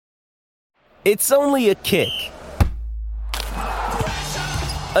It's only a kick,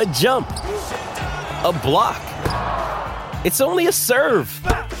 a jump, a block. It's only a serve.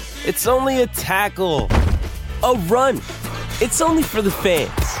 It's only a tackle, a run. It's only for the fans.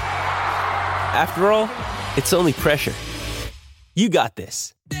 After all, it's only pressure. You got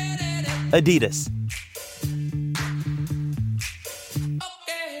this. Adidas.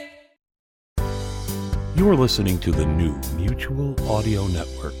 You're listening to the new Mutual Audio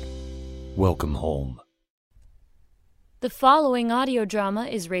Network. Welcome home. The following audio drama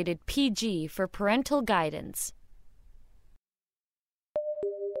is rated PG for parental guidance.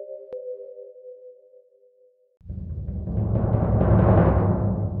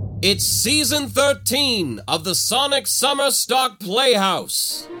 It's season 13 of the Sonic Summerstock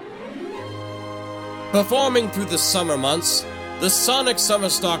Playhouse. Performing through the summer months, the Sonic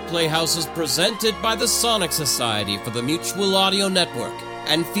Summerstock Playhouse is presented by the Sonic Society for the Mutual Audio Network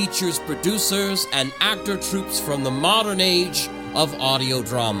and features producers and actor troupes from the modern age of audio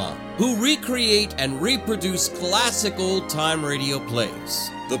drama who recreate and reproduce classic old-time radio plays.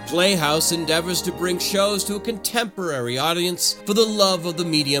 The Playhouse endeavors to bring shows to a contemporary audience for the love of the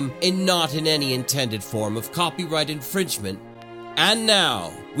medium and not in any intended form of copyright infringement. And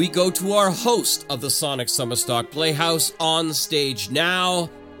now, we go to our host of the Sonic Summerstock Playhouse on stage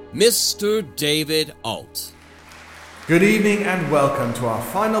now, Mr. David Alt. Good evening and welcome to our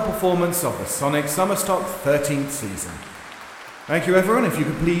final performance of the Sonic Summerstock 13th season. Thank you everyone, if you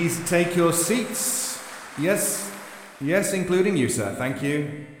could please take your seats. Yes, including you, sir. Thank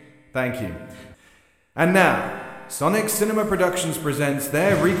you. And now, Sonic Cinema Productions presents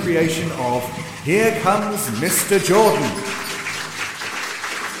their recreation of Here Comes Mr. Jordan.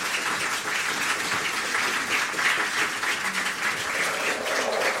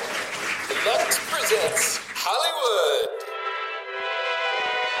 Lux presents Hollywood.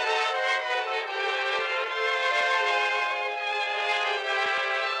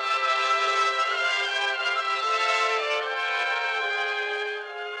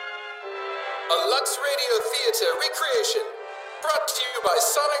 A Lux Radio Theater recreation, brought to you by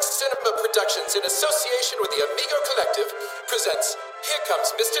Sonic Cinema Productions in association with the Amigo Collective, presents Here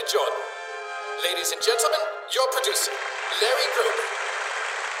Comes Mr. Jordan. Ladies and gentlemen, your producer, Larry Grover.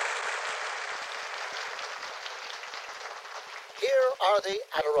 Here are the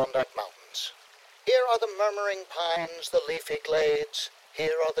Adirondack Mountains. Here are the murmuring pines, the leafy glades.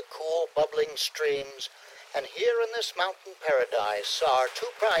 Here are the cool, bubbling streams. And here in this mountain paradise are two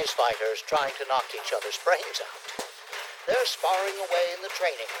prize fighters trying to knock each other's brains out. They're sparring away in the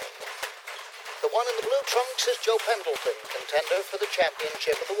training ring. The one in the blue trunks is Joe Pendleton, contender for the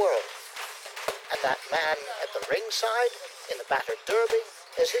championship of the world. And that man at the ringside, in the battered derby,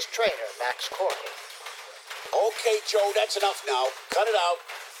 is his trainer, Max Corley. Okay, Joe, that's enough now. Cut it out.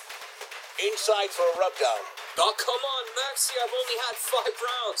 Inside for a rubdown. Oh, come on, Maxie. I've only had 5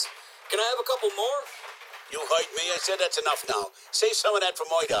 rounds. Can I have a couple more? You heard me. I said that's enough now. Save some of that for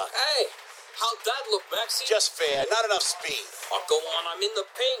my dog. Hey, how'd that look, Maxie? Just fair. Not enough speed. Oh, go on. I'm in the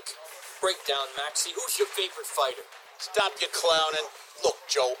pink. Breakdown, Maxie. Who's your favorite fighter? Stop your clowning. Look,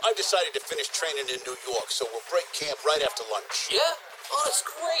 Joe, I've decided to finish training in New York, so we'll break camp right after lunch. Yeah? Oh, that's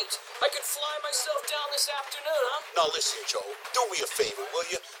great. I can fly myself down this afternoon, huh? Now listen, Joe. Do me a favor, will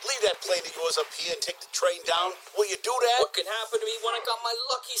you? Leave that plane of yours up here and take the train down. Will you do that? What can happen to me when I got my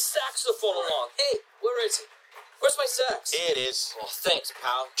lucky saxophone along? Hey, where is it? Where's my sax? Here it is. Oh, thanks,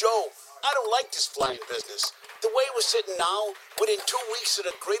 pal. Joe, I don't like this flying business. The way we're sitting now, within 2 weeks of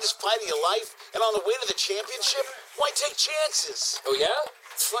the greatest fight of your life, and on the way to the championship, why take chances? Oh, yeah?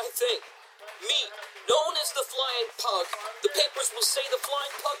 Fine thing. Me, known as the Flying Pug. The papers will say the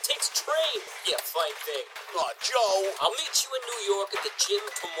Flying Pug takes train. Yeah, fine thing. Aw, Joe. I'll meet you in New York at the gym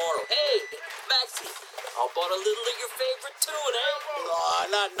tomorrow. Hey, Maxie, how about a little of your favorite tune, eh? Aw,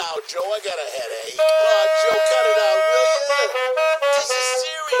 not now, Joe. I got a headache. Aw, Joe, cut it out, will you? This is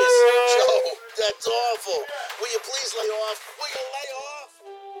serious. Joe, that's awful. Will you please lay off? Will you lay off?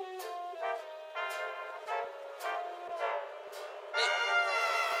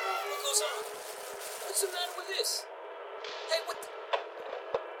 What's the matter with this? Hey, what the...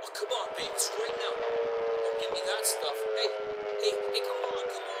 Oh, come on, babe. Straighten out. Don't give me that stuff. Hey, come on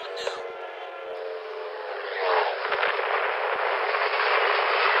now.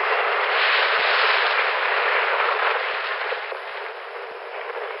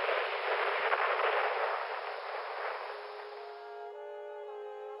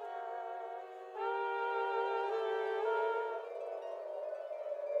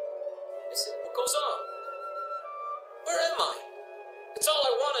 Listen, what goes on? Where am I? It's all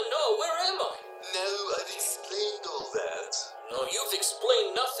I want to know. Where am I? No, I've explained all that. No, you've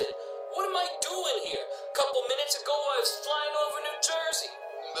explained nothing. What am I doing here? Couple minutes ago, I was flying over New Jersey.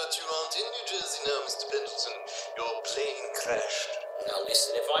 But you aren't in New Jersey now, Mr. Pendleton. Your plane crashed. Now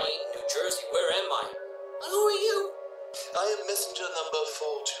listen, if I ain't in New Jersey, where am I? And who are you? I am messenger number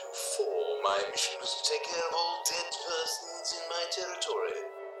 424. My mission was to take care of all dead persons in my territory.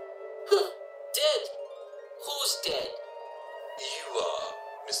 Huh, dead? Who's dead? You are,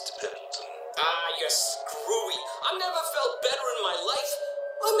 Mr. Pendleton. Ah, you're screwy. I've never felt better in my life.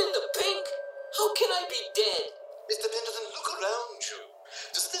 I'm in the pink. How can I be dead? Mr. Pendleton, look around you.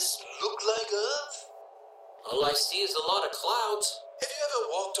 Does this look like Earth? All I see is a lot of clouds. Have you ever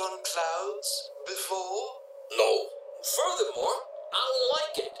walked on clouds before? No. Furthermore, I don't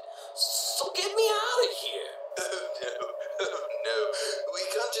like it. So get me out of here. Oh no. We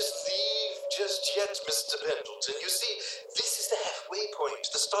can't just leave just yet, Mr. Pendleton. You see, this is the halfway point,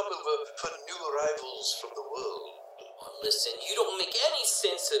 the stopover for new arrivals from the world. Oh, listen, you don't make any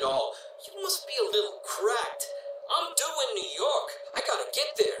sense at all. You must be a little cracked. I'm due in New York. I gotta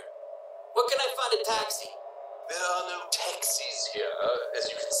get there. Where can I find a taxi? There are no taxis here, as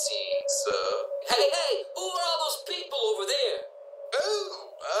you can see, sir. Hey, who are all those people over there?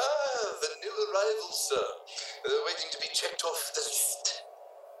 The new arrivals, sir. They're waiting to be checked off the list.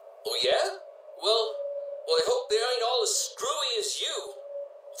 Oh, yeah? Well, I hope they ain't all as screwy as you.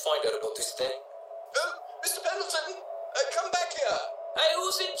 Find out about this thing. Oh, Mr. Pendleton, come back here. Hey,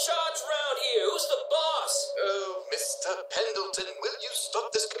 who's in charge around here? Who's the boss? Oh, Mr. Pendleton, will you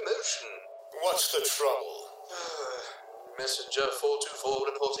stop this commotion? What's the trouble? Messenger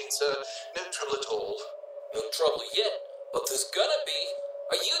 424 reporting, sir. No trouble at all. No trouble yet, but there's gonna be.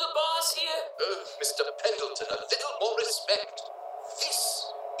 Are you the boss here? Oh, Mr. Pendleton, a little more respect.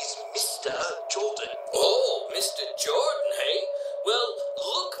 This is Mr. Jordan. Oh, Mr. Jordan, hey? Well,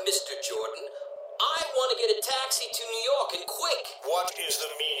 look, Mr. Jordan, I want to get a taxi to New York and quick. What is the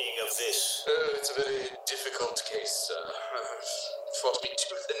meaning of this? It's a very difficult case, sir. Fought me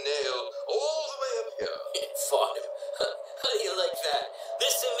tooth and nail all the way up here. Fought him. How do you like that?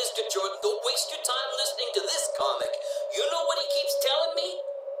 Listen, Mr. Jordan, don't waste your time listening to this comic. You know what he keeps telling me?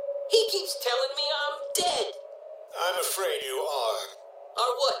 He keeps telling me I'm dead. I'm afraid you are.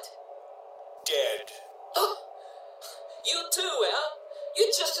 Are what? Dead. Huh? You too, Al?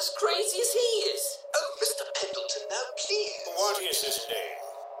 You're just as crazy as he is. Oh, Mr. Pendleton, now please. What is his name?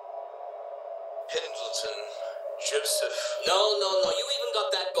 Pendleton Joseph. No, you even got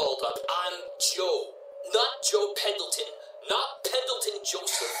that balled up. I'm Joe. Not Joe Pendleton. Not Pendleton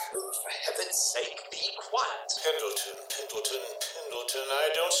Joseph. Oh, for heaven's sake, be quiet. Pendleton. I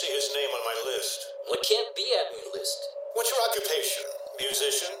don't see his name on my list. Well, it can't be at my list. What's your occupation?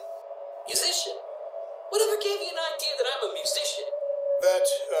 Musician? Musician? Whatever gave you an idea that I'm a musician? That,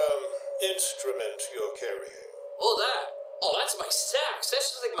 instrument you're carrying. Oh, that? Oh, that's my sax.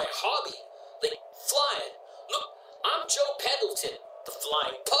 That's just like my hobby. Like flying. Look, I'm Joe Pendleton. The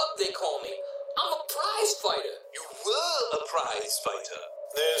flying pug, they call me. I'm a prize fighter. You were a prize fighter.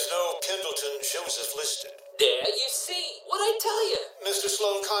 There's no Pendleton Joseph listed. There, you see. What'd I tell you? Mr.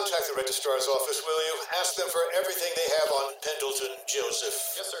 Sloan, contact the registrar's office, will you? Ask them for everything they have on Pendleton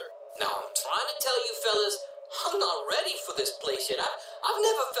Joseph. Yes, sir. Now, I'm trying to tell you fellas, I'm not ready for this place yet. I've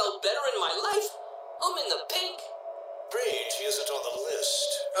never felt better in my life. I'm in the pink. Great, he isn't on the list.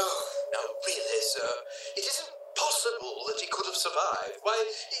 Oh, no, really, sir. It isn't possible that he could have survived. Why,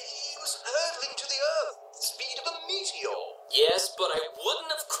 he was hurtling to the earth, the speed of a meteor. Yes, but I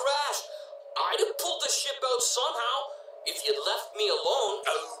wouldn't have crashed. I'd have pulled the ship out somehow if you'd left me alone.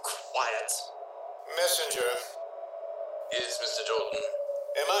 Oh, quiet. Messenger. Yes, Mr. Jordan.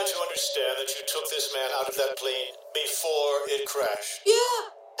 Am I to understand that you took this man out of that plane before it crashed? Yeah,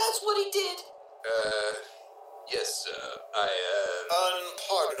 that's what he did. Yes, sir.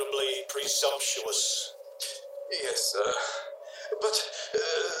 Unpardonably presumptuous. Yes, sir. But,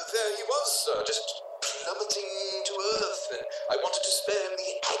 there he was, sir, just plummeting to earth, and I wanted to spare him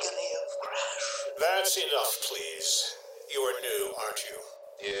the agony of crash. That's enough, please. You are new, aren't you?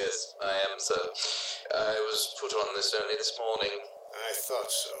 Yes, I am, sir. I was put on this only this morning. I thought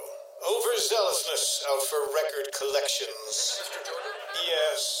so. Overzealousness out for record collections. Mr. Jordan?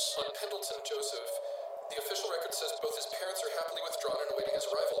 Yes. On Pendleton Joseph, the official record says both his parents are happily withdrawn and awaiting his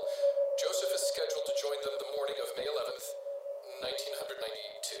arrival. Joseph is scheduled to join them the morning of May 11th,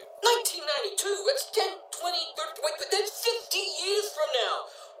 1992. 1992? That's 10, 20, 30, wait, that's 50 years from now.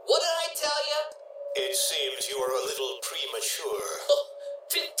 What did I tell you? It seems you are a little premature.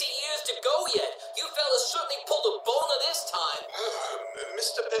 50 years to go yet. You fellas certainly pulled a boner this time.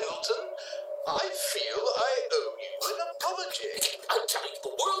 Mr. Pendleton, I feel I owe you an apology. I'm telling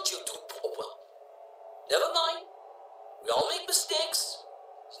the world you do. Oh, well, never mind. We all make mistakes.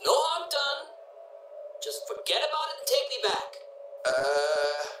 There's no harm done. Just forget about it and take me back.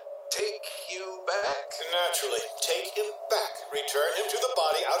 Take you back? Naturally. Take him back. Return him to the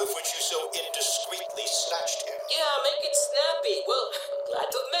body out of which you so indiscreetly snatched him. Yeah, make it snappy. Well, I'm glad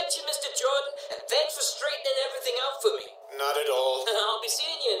to have met you, Mr. Jordan, and thanks for straightening everything out for me. Not at all. I'll be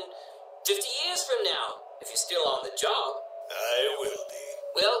seeing you in 50 years from now, if you're still on the job. I will be.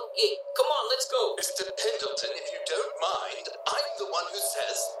 Well, yeah, come on, let's go. Mr. Pendleton, if you don't mind, I'm the one who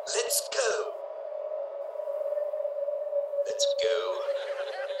says, let's go. Let's go.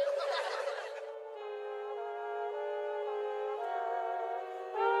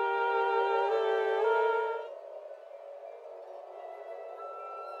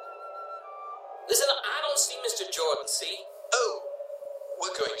 Listen, I don't see Mr. Jordan, see? Oh,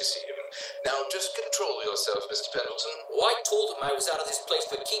 we're going to see him. Now just control yourself, Mr. Pendleton. Oh, I told him I was out of this place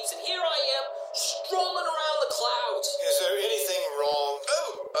for keeps, and here I am, strolling around the clouds. Is there anything wrong?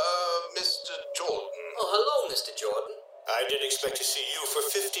 Mr. Jordan. Oh, hello, Mr. Jordan. I didn't expect to see you for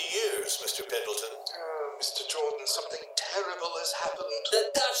 50 years, Mr. Pendleton. Mr. Jordan, something terrible has happened.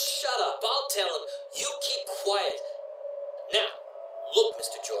 Shut up. I'll tell him. You keep quiet. Now, look,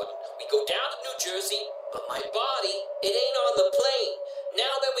 Mr. Jordan, we go down to New Jersey, but my body, it ain't on the plane.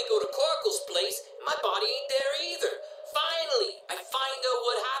 Now then we go to Corkle's place, and my body ain't there either. Finally, I find out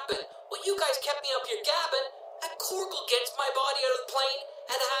what happened. Well, you guys kept me up here gabbing, and Corkle gets my body out of the plane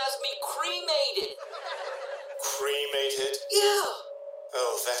and has me cremated. Cremated? Yeah.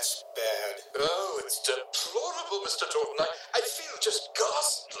 Oh, that's bad. Oh, it's deplorable, Mr. Jordan. I feel just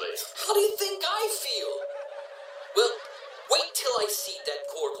ghastly. How do you think I feel? Well, wait till I see that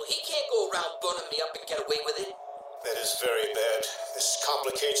Corkle. He can't go around burning me up and get away with it. That is very bad. This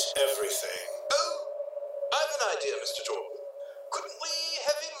complicates everything. Oh, I've an idea, Mr. Jordan. Couldn't we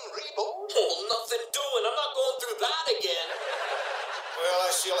have him reborn? Oh, nothing doing. I'm not going through that again. Well, I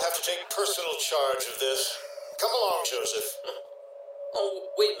see I'll have to take personal charge of this. Come along, Joseph.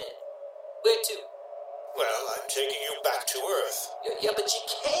 Oh, wait a minute. Where to? Well, I'm taking you back to Earth. Yeah, but you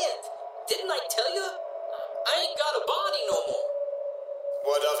can't. Didn't I tell you? I ain't got a body no more.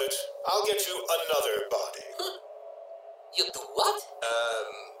 What of it? I'll get you another body. Huh? You do what?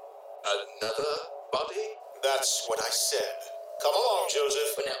 Another body? That's what I said. Come along,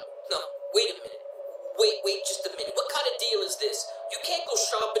 Joseph. But now, no, wait a minute. Wait just a minute. What kind of deal is this? You can't go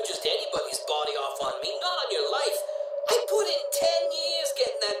shopping just anybody's body off on me. Not on your life. I put in 10 years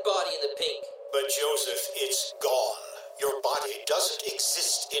getting that body in the pink. But Joseph, it's gone. Your body doesn't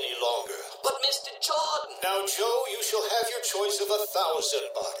exist any longer. But Mr. Jordan... Now, Joe, you shall have your choice of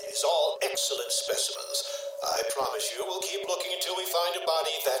 1,000 bodies, all excellent specimens. I promise you we'll keep looking until we find a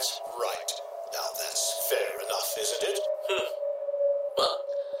body that's right. Now, that's fair enough, isn't it? Well,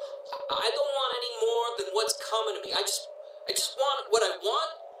 I don't want any more than what's coming to me. I just want what I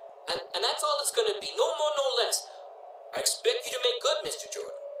want, and that's all it's gonna be. No more, no less. I expect you to make good, Mr.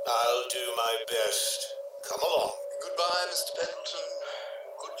 Jordan. I'll do my best. Come along. Goodbye, Mr. Pendleton.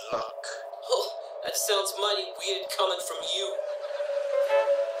 Good luck. Oh, that sounds mighty weird coming from you.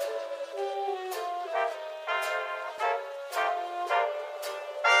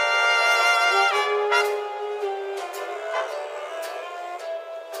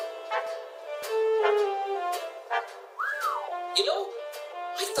 You know,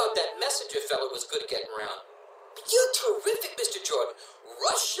 I thought that messenger fella was good at getting around. But you're terrific, Mr. Jordan.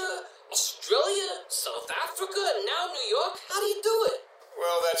 Russia, Australia, South Africa, and now New York. How do you do it?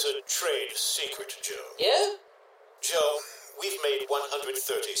 Well, that's a trade secret, Joe. Yeah? Joe, we've made 130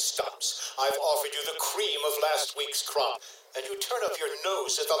 stops. I've offered you the cream of last week's crop, and you turn up your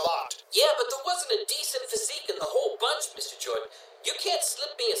nose at the lot. Yeah, but there wasn't a decent physique in the whole bunch, Mr. Jordan. You can't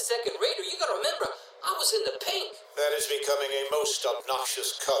slip me a second rater. You gotta remember, I was in the pink. That is becoming a most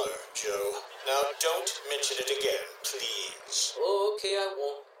obnoxious color, Joe. Now, don't mention it again, please. Oh, okay, I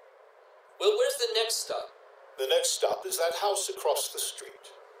won't. Well, where's the next stop? The next stop is that house across the street.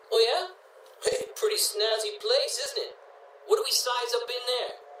 Oh, yeah? Hey, pretty snazzy place, isn't it? What do we size up in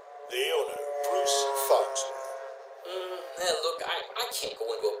there? The owner, Bruce Farnsworth. Look, I can't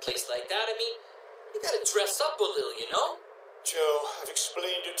go into a place like that. I mean, you gotta dress up a little, you know? Joe, I've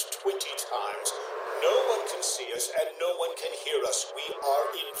explained it 20 times. No one can see us and no one can hear us. We are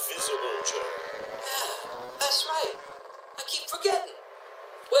invisible, Joe. Yeah, that's right. I keep forgetting.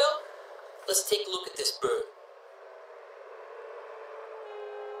 Well, let's take a look at this bird.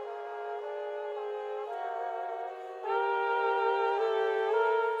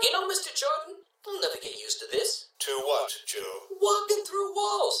 You know, Mr. Jordan, I'll never get used to this. To what, Joe? Walking through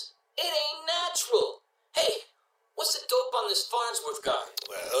walls. It ain't natural. Hey, what's the dope on this Farnsworth guy?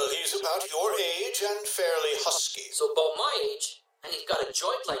 Well, he's about your age and fairly husky. So about my age, and he's got a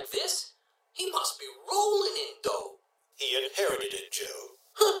joint like this? He must be rolling in dough. He inherited it, Joe.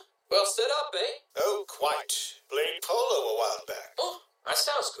 Huh. Well set up, eh? Oh, quite. Played polo a while back. Oh, that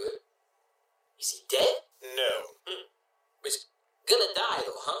sounds good. Is he dead? No. He's gonna die,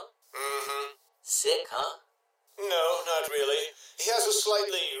 though, huh? Mm-hmm. Sick, huh? No, not really. He has a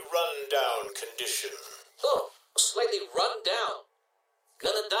slightly run-down condition. Oh, slightly run down.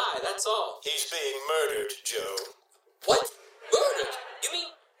 Gonna die, that's all. He's being murdered, Joe. What? Murdered? You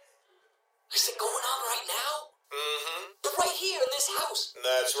mean... Is it going on right now? Mm-hmm. But right here in this house.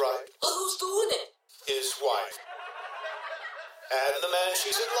 That's right. Well, who's doing it? His wife. And the man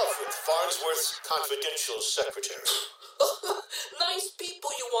she's in love with, Farnsworth's confidential secretary. Nice people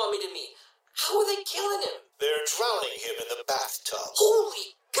you want me to meet. How are they killing him? They're drowning him in the bathtub.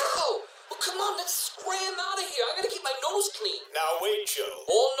 Holy cow! Well, come on, let's scram out of here. I gotta keep my nose clean. Now wait, Joe.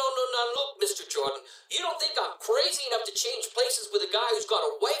 Oh, no. Look, Mr. Jordan. You don't think I'm crazy enough to change places with a guy who's got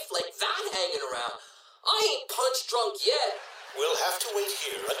a wife like that hanging around? I ain't punch drunk yet. We'll have to wait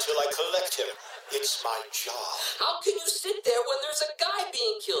here until I collect him. It's my job. How can you sit there when there's a guy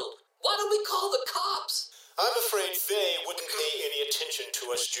being killed? Why don't we call the cops? I'm afraid they wouldn't pay any attention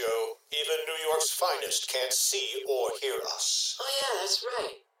to us, Joe. Even New York's finest can't see or hear us. Oh, yeah, that's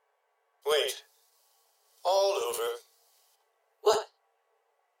right. Wait. All over. What?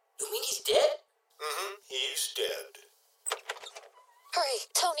 You mean he's dead? Mm-hmm. He's dead. Hurry,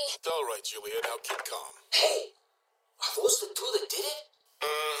 Tony. All right, Julia, now keep calm. Hey, are those the two that did it?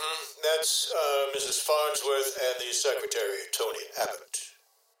 Mm-hmm. That's Mrs. Farnsworth and the secretary, Tony Abbott.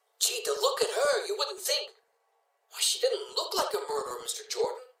 Gee, to look at her, you wouldn't think. Why, she didn't look like a murderer, Mr.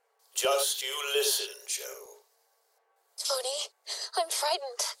 Jordan. Just you listen, Joe. Tony, I'm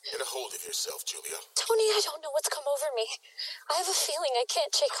frightened. Get a hold of yourself, Julia. Tony, I don't know what's come over me. I have a feeling I can't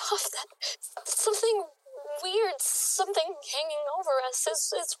shake off that something weird, something hanging over us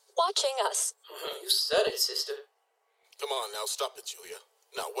is watching us. You said it, sister. Come on, now stop it, Julia.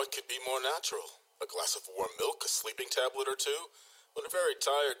 Now, what could be more natural? A glass of warm milk, a sleeping tablet or two? When a very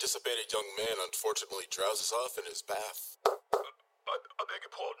tired, dissipated young man unfortunately drowses off in his bath. I beg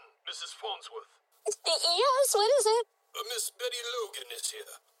your pardon, Mrs. Farnsworth. Yes, what is it? Miss Betty Logan is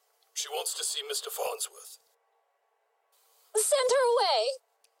here. She wants to see Mr. Farnsworth. Send her away.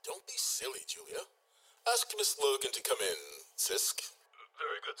 Don't be silly, Julia. Ask Miss Logan to come in, Sisk.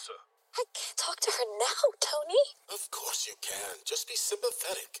 Very good, sir. I can't talk to her now, Tony. Of course you can. Just be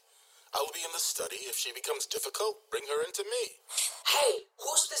sympathetic. I'll be in the study. If she becomes difficult, bring her into me. Hey,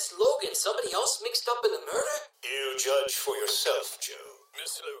 who's this Logan? Somebody else mixed up in the murder? You judge for yourself, Joe.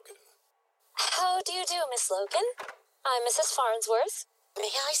 Miss Logan. How do you do, Miss Logan? I'm Mrs. Farnsworth. May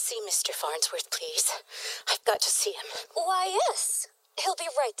I see Mr. Farnsworth, please? I've got to see him. Why, yes. He'll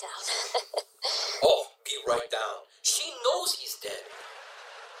be right down. Oh, be right down. She knows he's dead.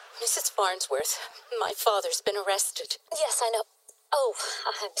 Mrs. Farnsworth, my father's been arrested. Yes, I know. Oh,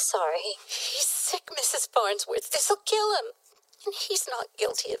 I'm sorry. He's sick, Mrs. Farnsworth. This'll kill him. And he's not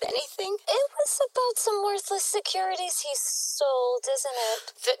guilty of anything. It was about some worthless securities he sold, isn't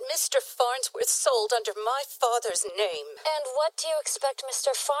it? That Mr. Farnsworth sold under my father's name. And what do you expect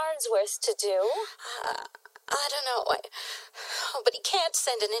Mr. Farnsworth to do? I don't know. But he can't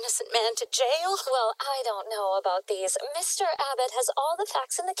send an innocent man to jail. Well, I don't know about these. Mr. Abbott has all the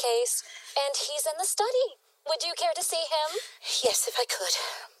facts in the case, and he's in the study. Would you care to see him? Yes, if I could.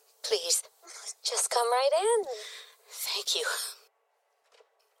 Please. Just come right in. Thank you.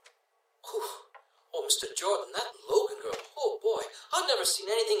 Whew. Oh, Mr. Jordan, that Logan girl. Oh, boy. I've never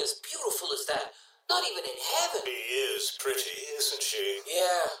seen anything as beautiful as that. Not even in heaven. She is pretty, isn't she?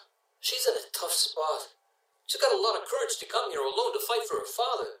 Yeah. She's in a tough spot. She's got a lot of courage to come here alone to fight for her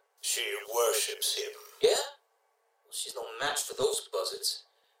father. She worships him. Yeah? Well, she's no match for those buzzards.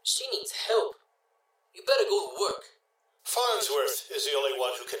 She needs help. You better go to work. Farnsworth is the only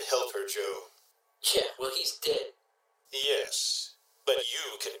one who can help her, Joe. Yeah, well, he's dead. Yes, but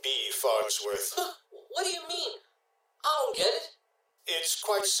you can be Farnsworth. Huh? What do you mean? I don't get it. It's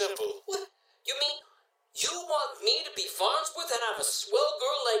quite simple. What? You mean you want me to be Farnsworth and have a swell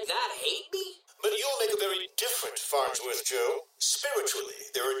girl like that hate me? But you'll make a very different Farnsworth, Joe. Spiritually,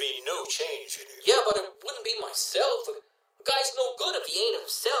 there would be no change in you. Yeah, but it wouldn't be myself. A guy's no good if he ain't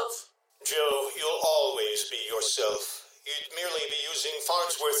himself. Joe, you'll always be yourself. You'd merely be using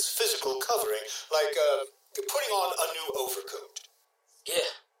Farnsworth's physical covering, like, putting on a new overcoat.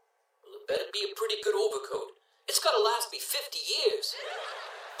 Yeah. Well, it better be a pretty good overcoat. It's gotta last me 50 years.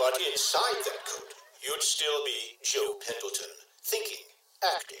 But inside that coat, you'd still be Joe Pendleton, thinking,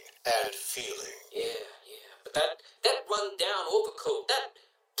 acting, and feeling. Yeah. But that run-down overcoat, that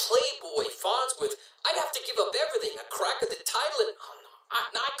playboy Farnsworth, I'd have to give up everything, a crack at the title, and... Oh, no,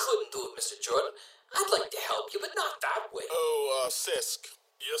 I couldn't do it, Mr. Jordan. I'd like to help you, but not that way. Oh, Sisk.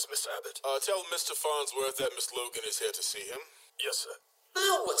 Yes, Mr. Abbott. Tell Mr. Farnsworth that Miss Logan is here to see him. Yes, sir.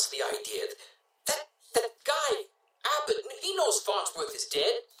 Now what's the idea? That guy, Abbott, he knows Farnsworth is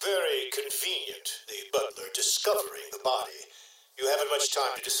dead. Very convenient, the butler discovering the body. You haven't much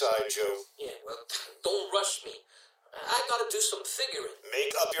time to decide, Joe. Yeah, well, don't rush me. I gotta do some figuring.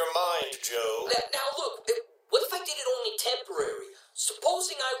 Make up your mind, Joe. Now look, what if I did it only temporary?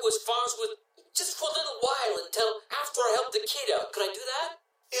 Supposing I was Farnsworth just for a little while until after I helped the kid out. Could I do that?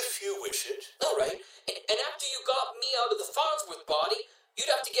 If you wish it. All right. And after you got me out of the Farnsworth body,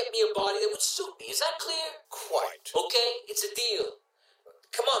 you'd have to get me a body that would suit me. Is that clear? Quite. Okay, it's a deal.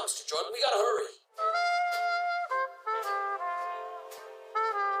 Come on, Mr. Jordan, we gotta hurry.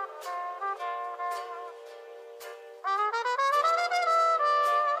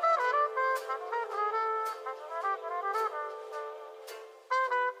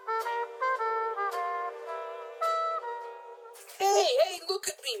 Hey, look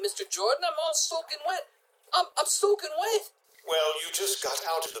at me, Mr. Jordan. I'm all soaking wet. I'm soaking wet. Well, you just got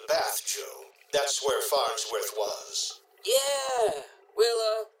out of the bath, Joe. That's where Farnsworth was. Yeah.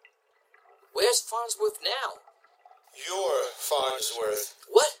 Well, where's Farnsworth now? You're Farnsworth.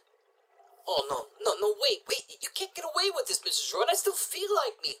 What? Oh, no, wait. You can't get away with this, Mrs. Jordan. I still feel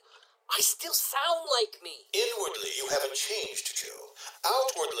like me. I still sound like me. Inwardly, you haven't changed, Joe.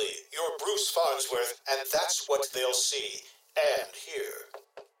 Outwardly, you're Bruce Farnsworth, and that's what they'll see and hear.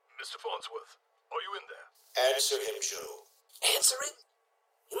 Mr. Farnsworth, are you in there? Answer him, Joe. Answering?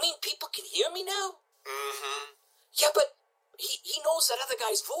 You mean people can hear me now? Mm-hmm. Yeah, but he knows that other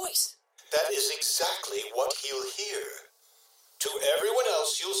guy's voice. That is exactly what he'll hear. To everyone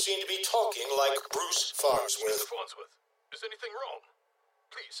else, you'll seem to be talking like Bruce Farnsworth. Mr. Farnsworth, is anything wrong?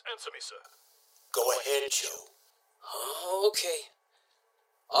 Please, answer me, sir. Go ahead, Joe. Oh, okay.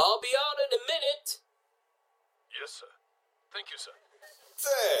 I'll be out in a minute. Yes, sir. Thank you, sir.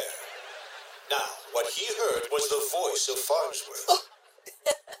 There. Now, what he heard was the voice of Farnsworth. Oh.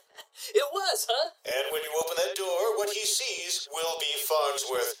 It was, huh? And when you open that door, what he sees will be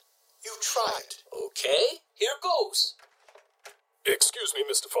Farnsworth. You try it. Okay, here goes. Excuse me,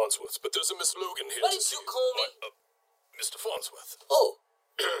 Mr. Farnsworth, but there's a Miss Logan here. What did you call me? Mr. Farnsworth. Oh.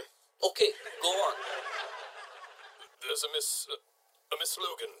 Okay, go on. There's a Miss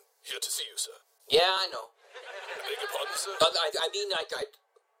Logan here to see you, sir. Yeah, I know. Beg your pardon, sir?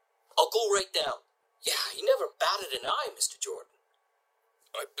 I'll go right down. Yeah, he never batted an eye, Mr. Jordan.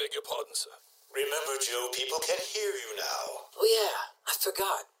 I beg your pardon, sir. Remember, Joe, people can hear you now. Oh, yeah, I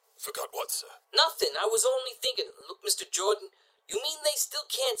forgot. Forgot what, sir? Nothing, I was only thinking. Look, Mr. Jordan, you mean they still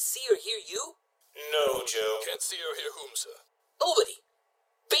can't see or hear you? No, Joe. Can't see or hear whom, sir? Nobody.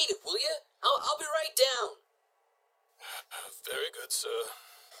 Beat it, will you? I'll be right down. Very good, sir.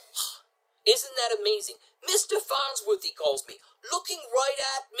 Isn't that amazing? Mr. Farnsworth, he calls me, looking right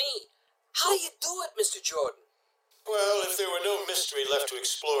at me. How do you do it, Mr. Jordan? Well, if there were no mystery left to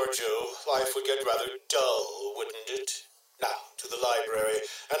explore, Joe, life would get rather dull, wouldn't it? Now, to the library,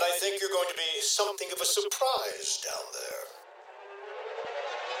 and I think you're going to be something of a surprise down there.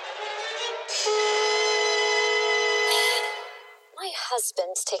 My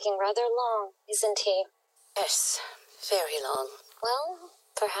husband's taking rather long, isn't he? Yes, very long. Well,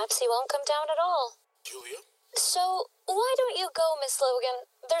 perhaps he won't come down at all. Julia? So, why don't you go, Miss Logan?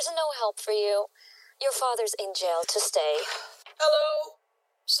 There's no help for you. Your father's in jail to stay. Hello?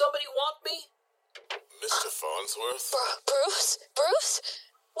 Somebody want me? Mr. Farnsworth? Bruce?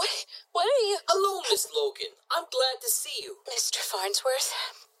 What are you... Hello, Miss Logan. I'm glad to see you. Mr. Farnsworth,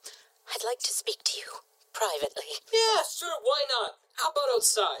 I'd like to speak to you privately. Yeah, sure, why not? How about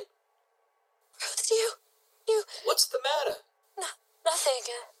outside? Bruce, you... What's the matter? Nothing.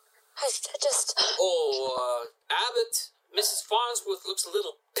 I just... Oh, Abbott, Mrs. Farnsworth looks a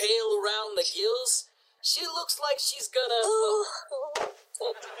little pale around the gills. She looks like she's gonna... Oh,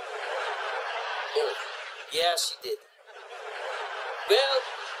 yeah, she did. Well,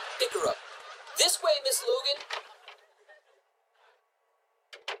 pick her up. This way, Miss Logan.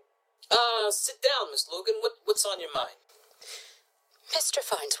 Sit down, Miss Logan. What's on your mind? Mr.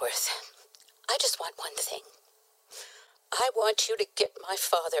 Farnsworth, I just want one thing. I want you to get my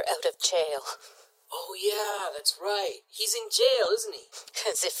father out of jail. Oh, yeah, that's right. He's in jail, isn't he?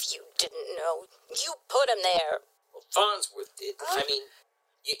 As if you didn't know. You put him there. Well, Farnsworth did. I mean,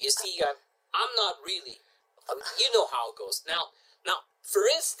 you see, I'm not really... you know how it goes. Now, for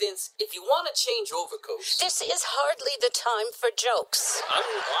instance, if you want to change overcoats... This is hardly the time for jokes. I'm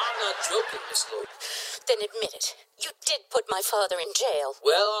not joking, Miss Logan. Then admit it. You did put my father in jail.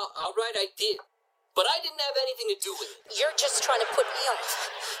 Well, all right, I did. but I didn't have anything to do with it. You're just trying to put me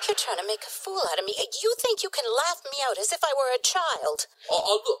off. You're trying to make a fool out of me. You think you can laugh me out as if I were a child.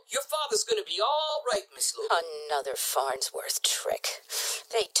 Oh, look, your father's gonna be all right, Miss Logan. Another Farnsworth trick.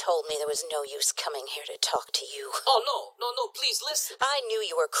 They told me there was no use coming here to talk to you. Oh, no, please listen. I knew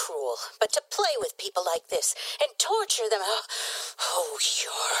you were cruel, but to play with people like this and torture them, oh,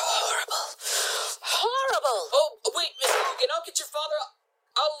 you're horrible. Horrible! Oh, wait, Miss Logan, I'll get your father.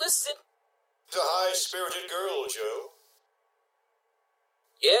 I'll listen. The high-spirited girl, Joe.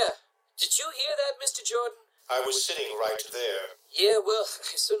 Yeah. Did you hear that, Mr. Jordan? I was sitting right there. Yeah, well,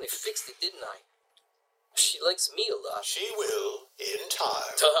 I certainly fixed it, didn't I? She likes me a lot. She will, in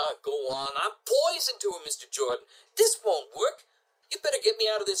time. Go on. I'm poison to her, Mr. Jordan. This won't work. You better get me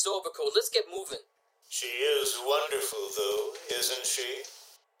out of this overcoat. Let's get moving. She is wonderful, though, isn't she?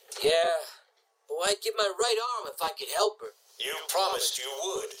 Yeah. Oh, I'd give my right arm if I could help her. You promised you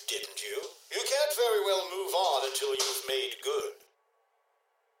would, didn't you? You can't very well move on until you've made good.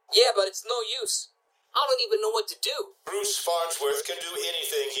 Yeah, but it's no use. I don't even know what to do. Bruce Farnsworth can do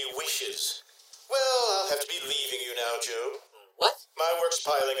anything he wishes. Well, I'll have to be leaving you now, Joe. What? My work's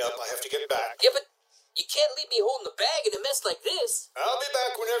piling up. I have to get back. Yeah, but you can't leave me holding the bag in a mess like this. I'll be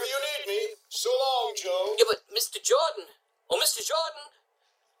back whenever you need me. So long, Joe. Yeah, but Mr. Jordan. Oh, Mr. Jordan.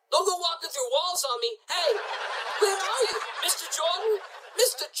 Don't go walking through walls on me. Hey, where are you? Mr. Jordan?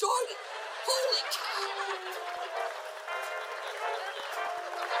 Mr. Jordan. Holy cow.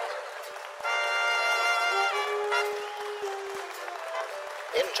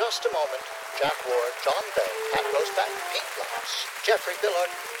 In just a moment, Jack Ward, John Bell, Pat Roseback, Pete Lutz, Jeffrey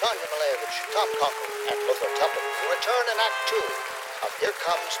Billard, Tanya Malevich, Tom Conkle, and Luther Tupper will return in Act 2 of Here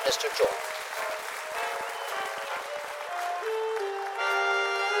Comes Mr. Jordan.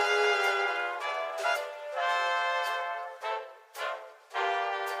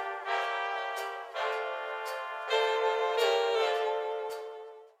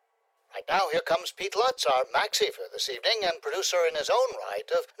 Now, here comes Pete Lutz, our maxi for this evening, and producer in his own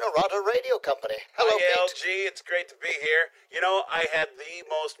right of Narada Radio Company. Hello, Hi, Pete. LG. It's great to be here. You know, I had the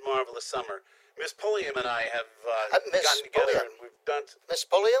most marvelous summer. Miss Pulliam and I have Miss gotten together Pulliam. and we've done Miss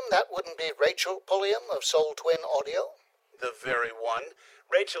Pulliam? That wouldn't be Rachel Pulliam of Soul Twin Audio? the very one.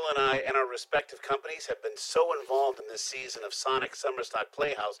 Rachel and I and our respective companies have been so involved in this season of Sonic Summerstock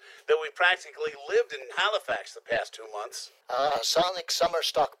Playhouse that we practically lived in Halifax the past 2 months. Sonic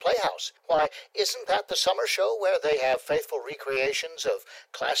Summerstock Playhouse. Why, isn't that the summer show where they have faithful recreations of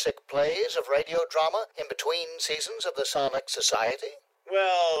classic plays of radio drama in between seasons of the Sonic Society?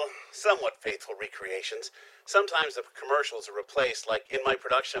 Well, somewhat faithful recreations. Sometimes the commercials are replaced, like in my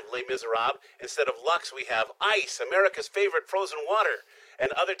production of Les Miserables, instead of Lux we have Ice, America's favorite frozen water.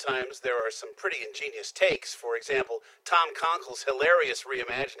 And other times there are some pretty ingenious takes. For example, Tom Conkle's hilarious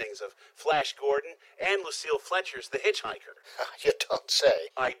reimaginings of Flash Gordon and Lucille Fletcher's The Hitchhiker. You don't say.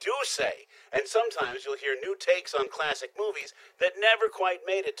 I do say. And sometimes you'll hear new takes on classic movies that never quite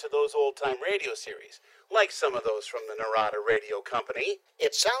made it to those old-time radio series, like some of those from the Narada Radio Company.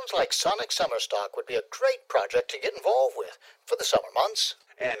 It sounds like Sonic Summerstock would be a great project to get involved with for the summer months.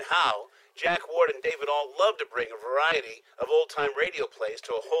 And how Jack Ward and David all love to bring a variety of old-time radio plays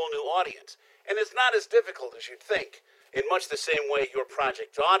to a whole new audience. And it's not as difficult as you'd think. In much the same way your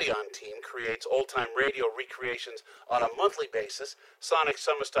Project Audion team creates old-time radio recreations on a monthly basis, Sonic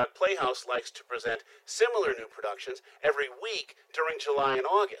Summerstock Playhouse likes to present similar new productions every week during July and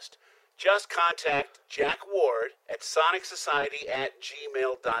August. Just contact Jack Ward at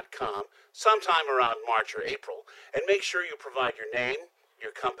sonicsociety@gmail.com sometime around March or April, and make sure you provide your name,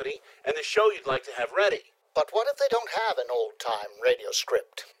 your company, and the show you'd like to have ready. But what if they don't have an old-time radio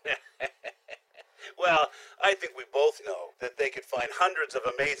script? Well, I think we both know that they could find hundreds of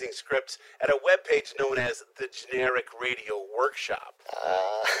amazing scripts at a webpage known as the Generic Radio Workshop.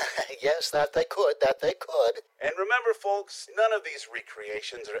 Yes, that they could. And remember, folks, none of these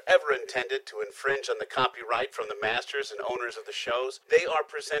recreations are ever intended to infringe on the copyright from the masters and owners of the shows. They are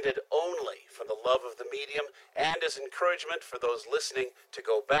presented only for the love of the medium and as encouragement for those listening to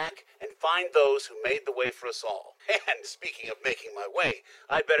go back and find those who made the way for us all. And speaking of making my way,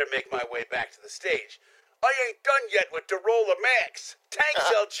 I better make my way back to the stage. I ain't done yet with the roller max.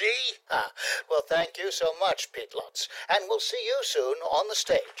 Thanks, LG. Well, thank you so much, Pete Lutz. And we'll see you soon on the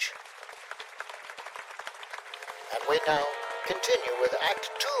stage. And we now continue with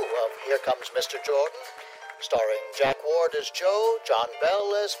Act 2 of Here Comes Mr. Jordan, starring Jack Ward as Joe, John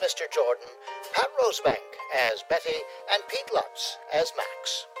Bell as Mr. Jordan, Pat Rosebank as Betty, and Pete Lutz as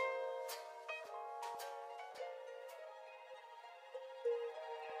Max.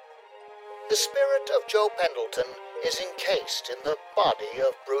 The spirit of Joe Pendleton is encased in the body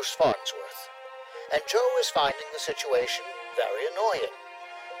of Bruce Farnsworth. and Joe is finding the situation very annoying.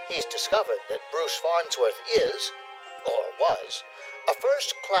 He's discovered that Bruce Farnsworth is, or was, a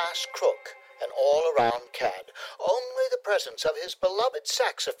first-class crook, an all-around cad. Only the presence of his beloved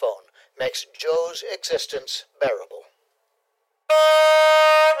saxophone makes Joe's existence bearable.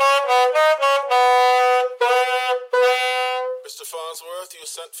 Mr. Farnsworth, you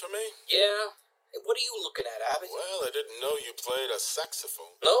sent for me? Yeah? Hey, what are you looking at, Abbott? Well, I didn't know you played a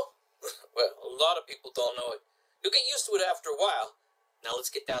saxophone. No? Well, a lot of people don't know it. You'll get used to it after a while. Now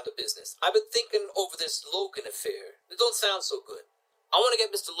let's get down to business. I've been thinking over this Logan affair. It don't sound so good. I want to get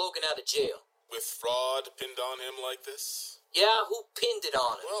Mr. Logan out of jail. With fraud pinned on him like this? Yeah, who pinned it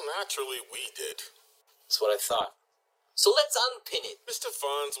on him? Well, naturally, we did. That's what I thought. So let's unpin it. Mr.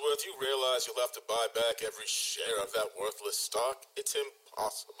 Farnsworth, you realize you'll have to buy back every share of that worthless stock? It's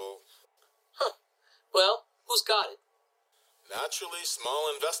impossible. Huh. Well, who's got it? Naturally, small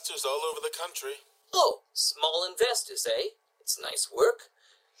investors all over the country. Oh, small investors, eh? It's nice work.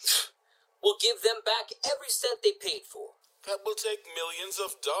 We'll give them back every cent they paid for. That will take millions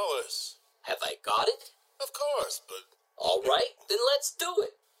of dollars. Have I got it? Of course, but... All right, then let's do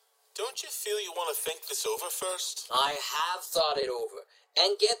it. Don't you feel you want to think this over first? I have thought it over.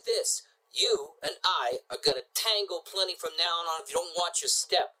 And get this, you and I are gonna tangle plenty from now on if you don't watch your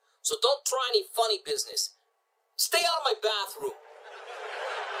step. So don't try any funny business. Stay out of my bathroom.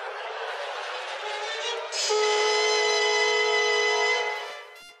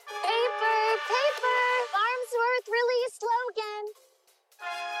 Paper! Farnsworth released Logan.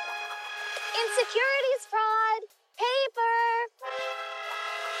 Insecurities fraud. Paper!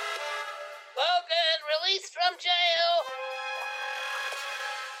 Logan, released from jail.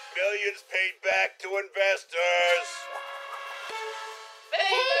 Millions paid back to investors.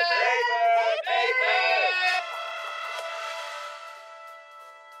 Paper!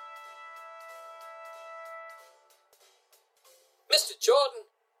 Mr. Jordan.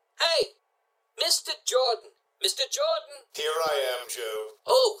 Hey, Mr. Jordan. Mr. Jordan. Here I am, Joe.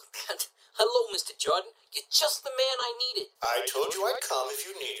 Oh, hello, Mr. Jordan. You're just the man I needed. I told you I'd come if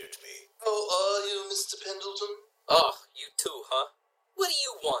you needed me. Oh, are you Mr. Pendleton? Oh, you too, huh? What do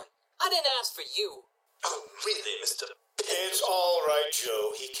you want? I didn't ask for you. Oh, really, Mr. It's all right,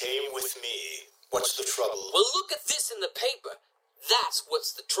 Joe. He came with me. What's the trouble? Well, look at this in the paper. That's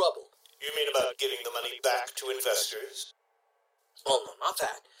what's the trouble. You mean about giving the money back to investors? Oh, no, not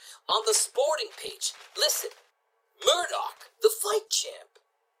that. On the sporting page, listen. Murdoch, the fight champ.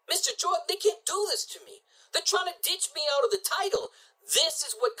 Mr. Jordan, they can't do this to me. They're trying to ditch me out of the title. This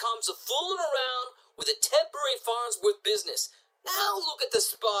is what comes of fooling around with a temporary Farnsworth business. Now look at the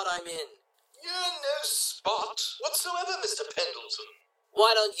spot I'm in. You're no spot whatsoever, Mr. Pendleton.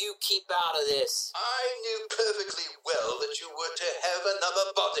 Why don't you keep out of this? I knew perfectly well that you were to have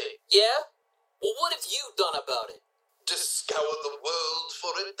another body. Yeah? Well, what have you done about it? To scour the world for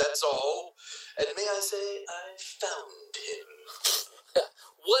it, that's all. And may I say, I found him.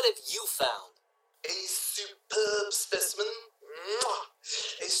 What have you found? A superb specimen.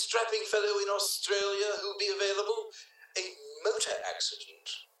 Mwah! A strapping fellow in Australia who'll be available. A motor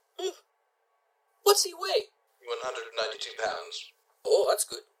accident. What's he weigh? 192 pounds. Oh, that's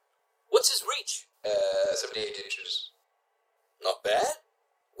good. What's his reach? 78 inches. Not bad.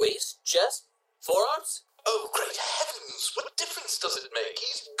 Waist, chest, forearms? Oh, great heavens! What difference does it make?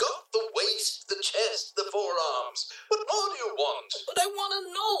 He's got the waist, the chest, the forearms. What more do you want? But I want to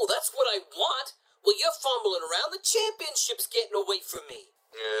know. That's what I want. Well, you're fumbling around. The championship's getting away from me.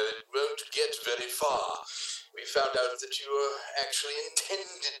 It won't get very far. We found out that you were actually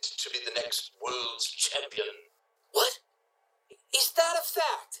intended to be the next world's champion. What? Is that a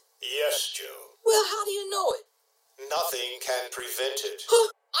fact? Yes, Joe. Well, how do you know it? Nothing can prevent it. Huh,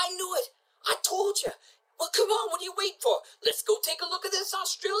 I knew it. I told you. Well, come on, what are you waiting for? Let's go take a look at this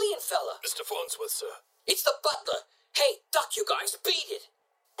Australian fella. Mr. Farnsworth, sir. It's the butler. Hey, duck, you guys. Beat it.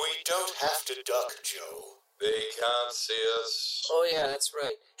 We don't have to duck, Joe. They can't see us. Oh, yeah, that's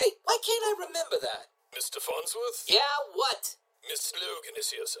right. Hey, why can't I remember that? Mr. Farnsworth? Yeah, what? Miss Logan is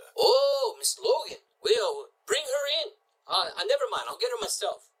here, sir. Oh, Miss Logan. Well, bring her in. Never mind. I'll get her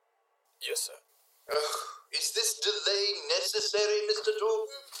myself. Yes, sir. Is this delay necessary, Mr.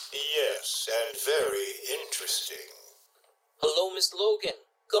 Jordan? Yes, and very interesting. Hello, Miss Logan.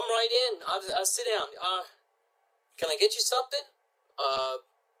 Come right in. I'll sit down. Can I get you something?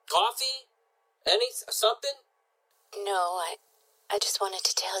 Coffee? Something? No, I just wanted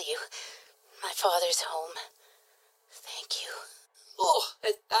to tell you. My father's home. Thank you. Oh,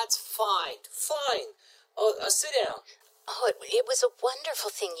 that's fine. Fine. Sit down. Oh, it was a wonderful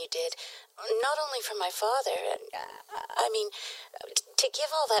thing you did. Not only for my father, to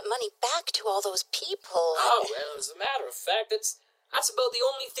give all that money back to all those people. Oh, well, as a matter of fact, that's about the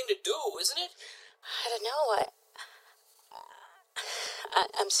only thing to do, isn't it? I don't know.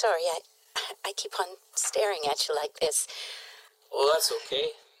 I'm sorry. I keep on staring at you like this. Oh, that's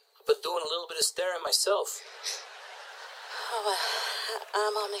okay. I've been doing a little bit of staring myself. Oh,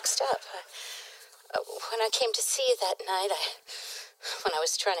 I'm all mixed up. When I came to see you that night, when I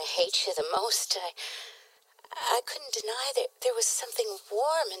was trying to hate you the most, I couldn't deny that there was something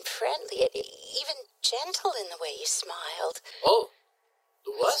warm and friendly, even gentle in the way you smiled. Oh,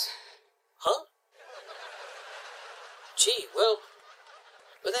 there was? Huh? Gee, well,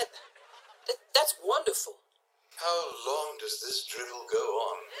 that's wonderful. How long does this drivel go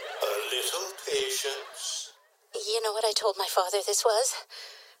on? A little patience. You know what I told my father this was?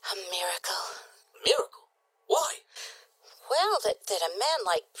 A miracle. Miracle? Why? Well, that a man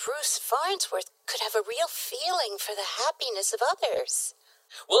like Bruce Farnsworth could have a real feeling for the happiness of others.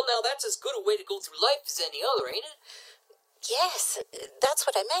 Well, now that's as good a way to go through life as any other, ain't it? Yes, that's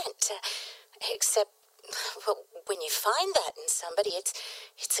what I meant. Except, well, when you find that in somebody, it's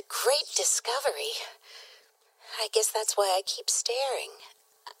a great discovery. I guess that's why I keep staring.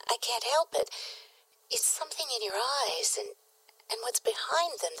 I can't help it. It's something in your eyes and what's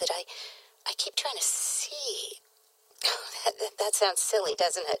behind them that I keep trying to see. That sounds silly,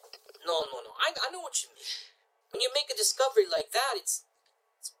 doesn't it? No. I know what you mean. When you make a discovery like that, it's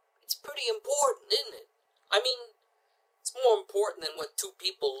pretty important, isn't it? I mean, it's more important than what two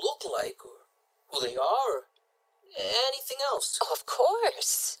people look like, or who they are, or anything else. Oh, of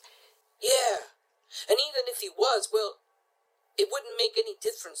course. Yeah. And even if he was, well, it wouldn't make any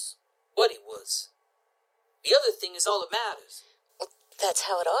difference what he was. The other thing is all that matters. That's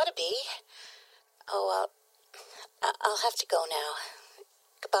how it ought to be. Oh, I'll have to go now.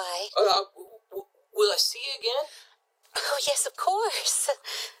 Goodbye. Will I see you again? Oh, yes, of course.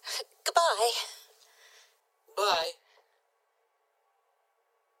 Goodbye. Bye.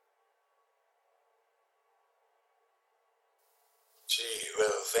 Gee,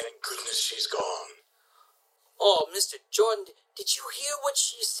 well, thank goodness she's gone. Oh, Mr. Jordan, did you hear what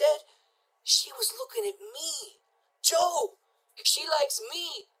she said? She was looking at me. Joe, she likes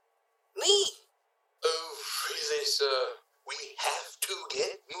me. Me. Oh, really, sir? We have to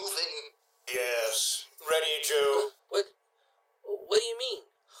get moving. Yes. Ready, Joe? What do you mean?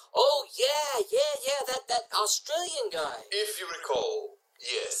 Oh, yeah, that Australian guy. If you recall,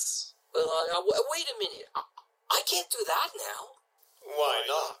 yes. Well, wait a minute. I can't do that now. Why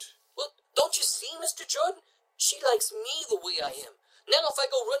not? Well, don't you see, Mr. Jordan? She likes me the way I am. Now, if I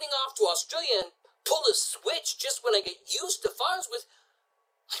go running off to Australia and pull a switch just when I get used to Farnsworth,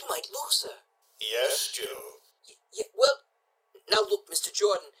 I might lose her. Yes, Joe. Yeah, well, now look, Mr.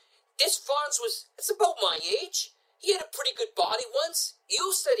 Jordan, this Farnsworth, it's about my age. He had a pretty good body once.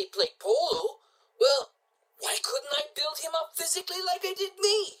 You said he played polo. Well, why couldn't I build him up physically like I did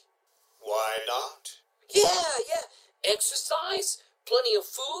me? Why not? Yeah. Exercise, plenty of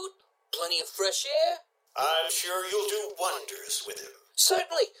food, plenty of fresh air. I'm sure you'll do wonders with him.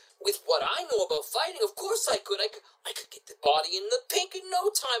 Certainly. With what I know about fighting, of course I could. I could get the body in the pink in no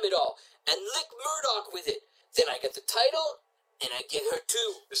time at all, and lick Murdoch with it. Then I get the title, and I get her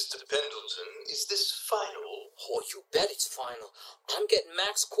too. Mr. Pendleton, is this final? Oh, you bet it's final. I'm getting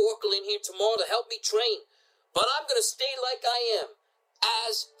Max Corkle in here tomorrow to help me train. But I'm going to stay like I am,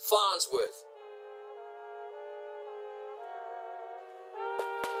 as Farnsworth.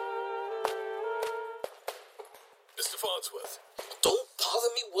 Mr. Farnsworth. Don't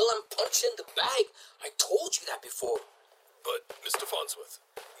bother me while I'm punching the bag. I told you that before. But, Mr. Farnsworth,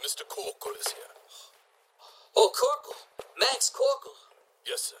 Mr. Corkle is here. Oh, Corkle. Max Corkle.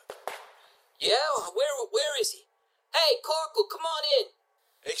 Yes, sir. Yeah? Where is he? Hey, Corkle, come on in.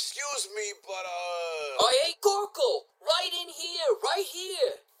 Excuse me, but, Oh, hey, Corkle. Right in here. Right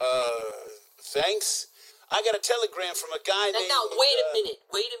here. Thanks. I got a telegram from a guy named... Now, wait a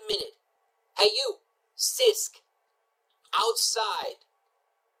minute. Hey, you. Sisk. Outside.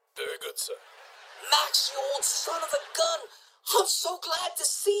 Very good, sir. Max, you old son of a gun. I'm so glad to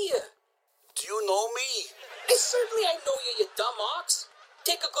see you. Do you know me? Certainly I know you, you dumb ox.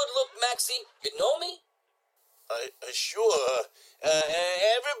 Take a good look, Maxie. You know me? Sure.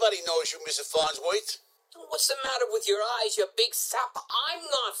 Everybody knows you, Mr. Farnsworth. What's the matter with your eyes, you big sap? I'm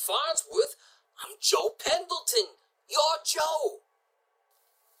not Farnsworth. I'm Joe Pendleton. You're Joe.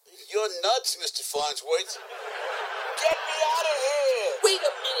 You're nuts, Mr. Farnsworth. Get me out of here! Wait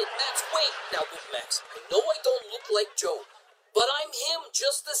a minute, Max, wait. Now, look, Max, I know I don't look like Joe, but I'm him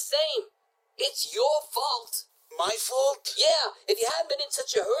just the same. It's your fault. My fault? Yeah, if you hadn't been in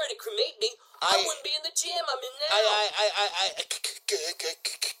such a hurry to cremate me, I wouldn't be in the gym I'm in now. I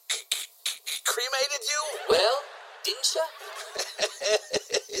cremated you? Well, didn't you?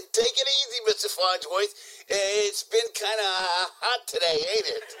 Take it easy, Mr. Farnsworth. It's been kind of hot today, ain't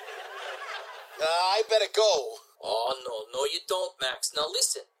it? I better go. Oh, no, you don't, Max. Now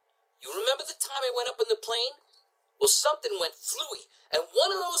listen, you remember the time I went up in the plane? Well, something went flooey, and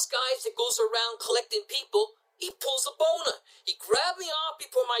one of those guys that goes around collecting people, he pulls a boner. He grabbed me off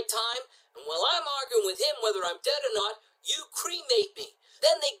before my time, and while I'm arguing with him whether I'm dead or not, you cremate me.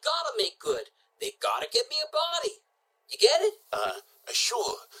 Then they gotta make good. They gotta get me a body. You get it?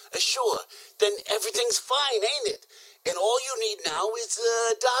 Sure. Then everything's fine, ain't it? And all you need now is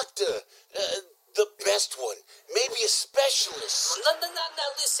a doctor. The best one. Maybe a specialist.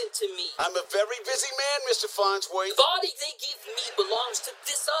 Now listen to me. I'm a very busy man, Mr. Farnsworth. The body they give me belongs to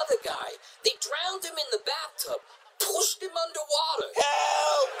this other guy. They drowned him in the bathtub, pushed him underwater.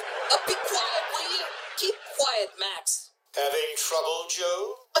 Help! Be quiet, will you? Keep quiet, Max. Having trouble,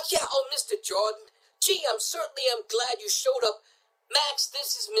 Joe? Yeah, Mr. Jordan. Gee, I'm glad you showed up. Max,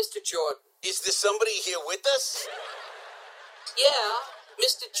 this is Mr. Jordan. Is there somebody here with us? Yeah,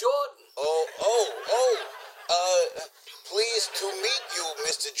 Mr. Jordan. Pleased to meet you,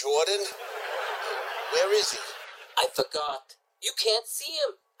 Mr. Jordan. Where is he? I forgot. You can't see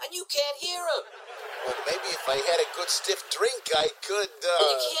him, and you can't hear him. Well, maybe if I had a good stiff drink, I could, And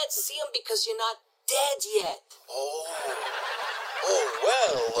you can't see him because you're not dead yet.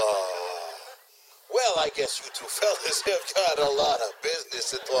 Well, I guess you two fellas have got a lot of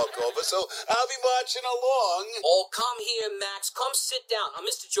business to talk over, so I'll be marching along. Oh, come here, Max. Come sit down. Now,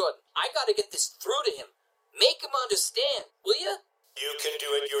 Mr. Jordan, I gotta get this through to him. Make him understand, will you? You can do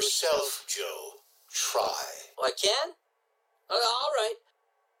it yourself, Joe. Try. Oh, I can? All right.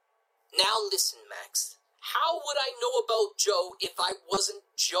 Now listen, Max. How would I know about Joe if I wasn't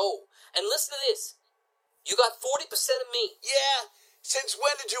Joe? And listen to this. You got 40% of me. Yeah? Since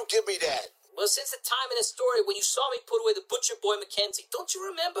when did you give me that? Well, since the time in the story when you saw me put away the butcher boy Mackenzie, don't you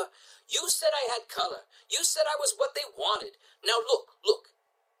remember? You said I had color. You said I was what they wanted. Now look.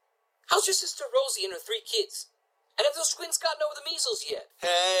 How's your sister Rosie and her 3 kids? And have those twins gotten over the measles yet?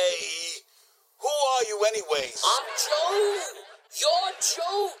 Hey, who are you anyways? I'm Joe. You're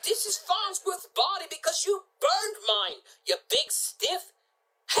Joe. This is Farnsworth's body because you burned mine, you big stiff.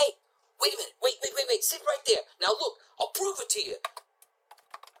 Hey, wait a minute. Wait. Sit right there. Now look, I'll prove it to you.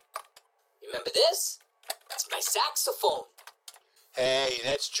 Remember this? That's my saxophone. Hey,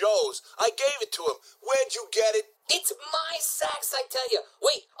 that's Joe's. I gave it to him. Where'd you get it? It's my sax, I tell you.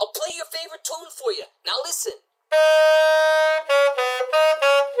 Wait, I'll play your favorite tune for you. Now listen.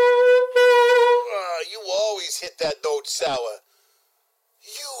 You always hit that note sour.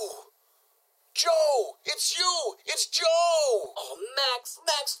 You. Joe, it's you. It's Joe. Oh, Max,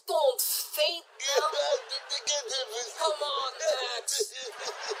 don't faint now. Come on, Max.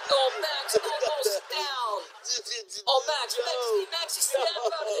 Oh, Max, almost down. Oh, Max, you snap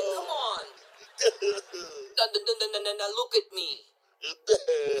out of it. Come on. No, look at me.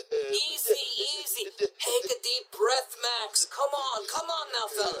 Easy. Take a deep breath, Max. Come on now,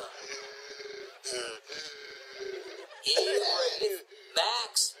 fella. Breathe.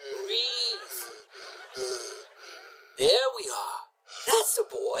 Max, breathe. There we are. That's the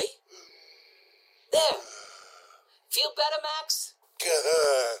boy. There. Feel better, Max?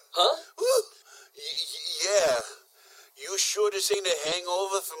 Huh? Yeah. You sure this ain't a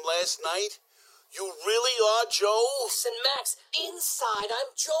hangover from last night? You really are Joe? Listen, Max, inside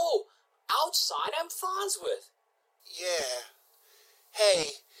I'm Joe. Outside I'm Farnsworth. Yeah.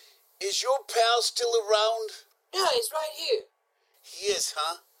 Hey, is your pal still around? Yeah, he's right here. He is,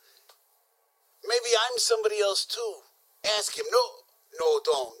 huh? Maybe I'm somebody else too. Ask him. No,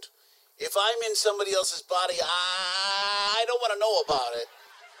 don't. If I'm in somebody else's body, I don't want to know about it.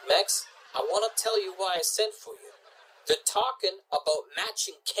 Max, I want to tell you why I sent for you. They're talking about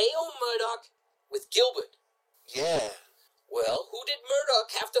matching K.O. Murdoch with Gilbert. Yeah. Well, who did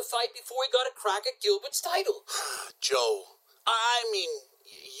Murdoch have to fight before he got a crack at Gilbert's title? Joe. I mean,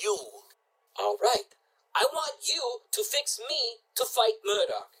 you. All right. I want you to fix me to fight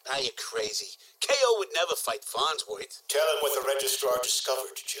Murdoch. Are you crazy? K.O. would never fight Farnsworth. Tell him what the registrar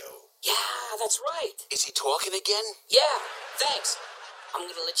discovered, Joe. Yeah, that's right. Is he talking again? Yeah, thanks. I'm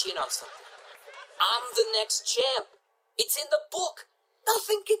going to let you in on something. I'm the next champ. It's in the book.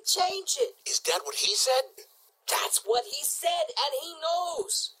 Nothing can change it. Is that what he said? That's what he said, and he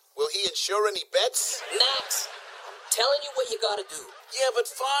knows. Will he insure any bets? Max, I'm telling you what you gotta do. Yeah, but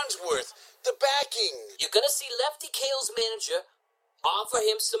Farnsworth, the backing. You're gonna see Lefty Kale's manager, offer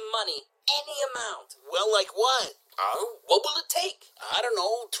him some money, Any amount. Well, like what? What will it take? I don't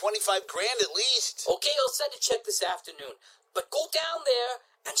know, 25 grand at least. Okay, I'll send a check this afternoon. But go down there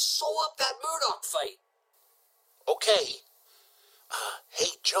and sew up that Murdoch fight. Okay.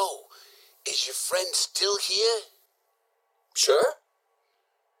 Hey, Joe, is your friend still here? Sure.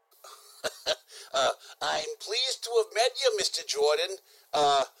 I'm pleased to have met you, Mr. Jordan.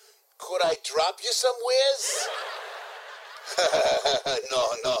 Could I drop you somewheres? No.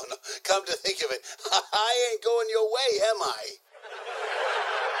 Come to think of it, I ain't going your way, am I?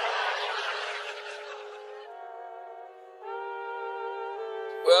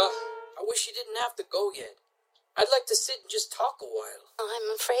 Well, I wish you didn't have to go yet. I'd like to sit and just talk a while.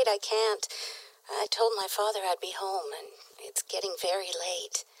 I'm afraid I can't. I told my father I'd be home, and it's getting very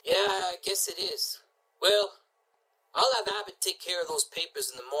late. Yeah, I guess it is. Well, I'll have Abbott take care of those papers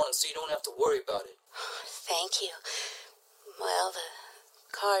in the morning so you don't have to worry about it. Thank you. Well, the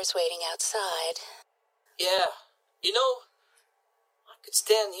car's waiting outside. Yeah. You know, I could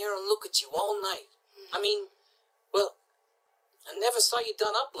stand here and look at you all night. I mean, well, I never saw you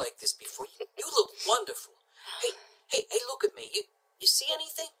done up like this before. You look wonderful. Hey, look at me. You see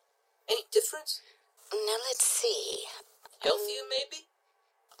anything? Any difference? Now, let's see. Healthier, maybe?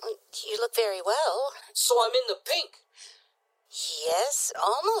 You look very well. So I'm in the pink. Yes,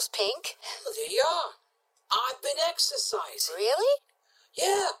 almost pink. Well, there you are. I've been exercising. Really?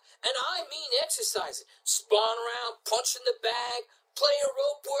 Yeah, and I mean exercising. Spawn around, punching the bag, playing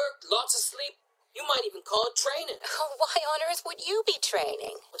rope work, lots of sleep. You might even call it training. Oh, why on earth would you be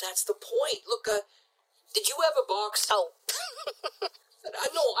training? Well, that's the point. Look, did you ever box? Oh.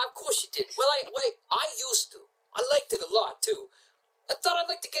 No, of course you did. Well, I used to. I liked it a lot, too. I thought I'd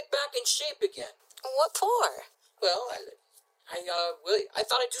like to get back in shape again. What for? Well, I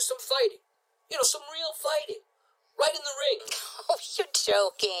thought I'd do some fighting. You know, some real fighting. Right in the ring. Oh, you're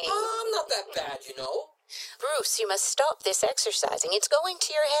joking. I'm not that bad, you know. Bruce, you must stop this exercising. It's going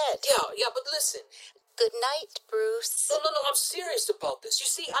to your head. Yeah, but listen. Good night, Bruce. No, I'm serious about this. You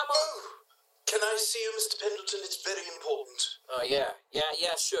see, I'm a... Oh, can I see you, Mr. Pendleton? It's very important. Oh, yeah,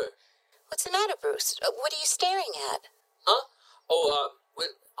 sure. What's the matter, Bruce? What are you staring at? Huh?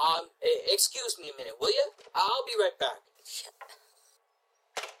 Excuse me a minute, will you? I'll be right back.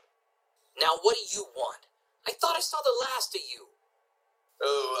 Now, what do you want? I thought I saw the last of you.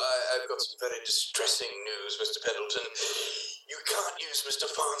 Oh, I've got some very distressing news, Mr. Pendleton. You can't use Mr.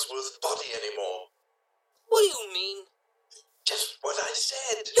 Farnsworth's body anymore. What do you mean? Just what I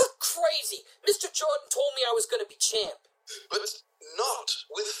said. You're crazy. Mr. Jordan told me I was going to be champ. But not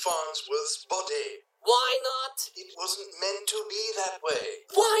with Farnsworth's body. Why not? It wasn't meant to be that way.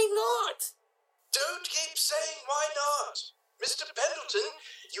 Why not? Don't keep saying why not. Mr. Pendleton,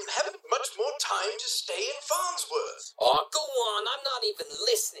 you haven't much more time to stay in Farnsworth. Oh, go on. I'm not even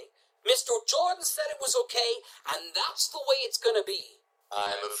listening. Mr. Jordan said it was okay, and that's the way it's going to be.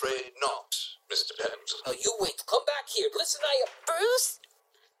 I'm afraid not, Mr. Pendleton. Oh, you wait. Come back here. Listen, Bruce?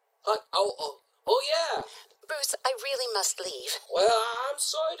 Oh, yeah. Bruce, I really must leave. Well, I'm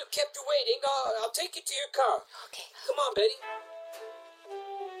sorry to have kept you waiting. I'll take you to your car. Okay. Come on, Betty.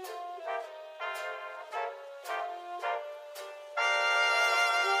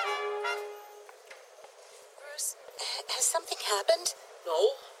 Bruce, has something happened?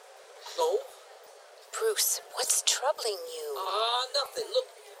 No. Bruce, what's troubling you? Nothing. Look,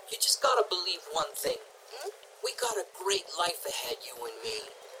 you just gotta believe one thing. We got a great life ahead, you and me.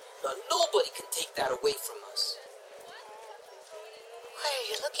 Now, nobody can take that away from us. Why are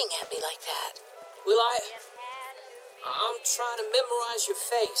you looking at me like that? Well, I'm trying to memorize your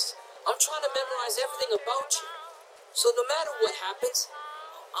face. I'm trying to memorize everything about you. So no matter what happens,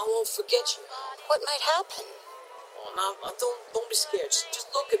 I won't forget you. What might happen? Oh, now, don't be scared.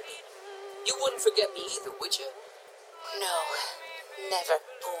 Just look at me. You wouldn't forget me either, would you? No, never.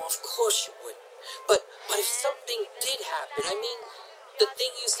 Oh, of course you wouldn't. But if something did happen, I mean, the thing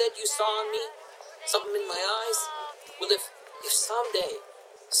you said you saw in me, something in my eyes, well, if someday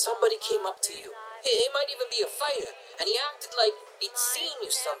somebody came up to you, he might even be a fighter, and he acted like he'd seen you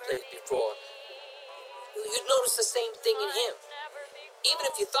someplace before, you'd notice the same thing in him. Even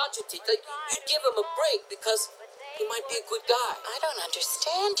if you thought you did, like, you'd give him a break because he might be a good guy. I don't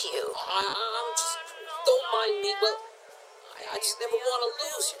understand you. I'm just, don't mind me. Well, I just never want to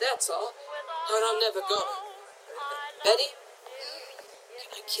lose you, that's all. And I'm never gonna. Betty, can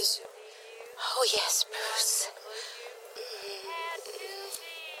I kiss you? Oh, yes, Bruce. It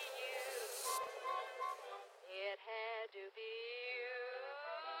had to be you.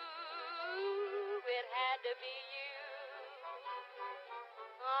 It had to be you.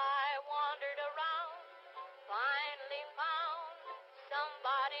 I wandered around, finally found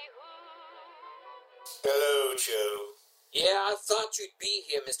somebody who Hello, Joe. Yeah, I thought you'd be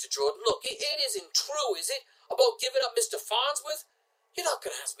here, Mr. Jordan. Look, it isn't true, is it? About giving up Mr. Farnsworth? You're not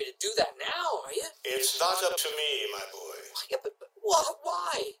going to ask me to do that now, are you? It's not up to me, my boy. Yeah, but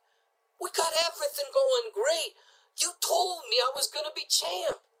why? We got everything going great. You told me I was going to be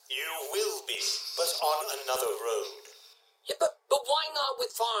champ. You will be, but on another road. Yeah, but why not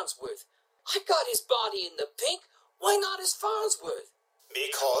with Farnsworth? I got his body in the pink. Why not as Farnsworth?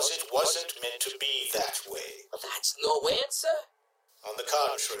 Because it wasn't meant to be that way. Well, that's no answer. On the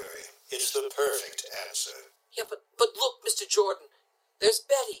contrary, it's the perfect answer. Yeah, but look, Mr. Jordan, there's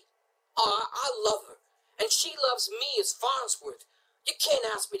Betty. I love her, and she loves me as Farnsworth. You can't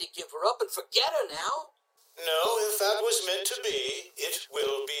ask me to give her up and forget her now. No, if that was meant to be, it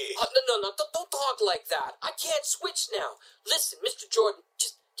will be. No, don't talk like that. I can't switch now. Listen, Mr. Jordan,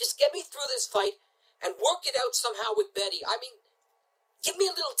 just get me through this fight and work it out somehow with Betty. I mean, give me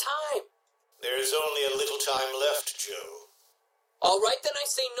a little time. There's only a little time left, Joe. All right, then I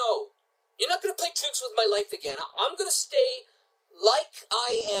say no. You're not going to play tricks with my life again. I'm going to stay like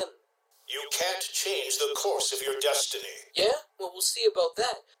I am. You can't change the course of your destiny. Yeah? Well, we'll see about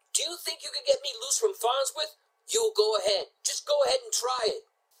that. Do you think you can get me loose from Farnsworth? You go ahead. Just go ahead and try it.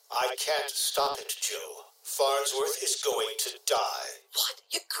 I can't stop it, Joe. Farnsworth is going to die. What?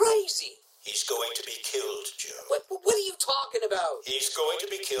 You're crazy. He's going to be killed, Joe. What are you talking about? He's going to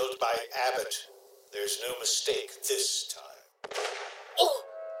be killed by Abbott. There's no mistake this time. Oh!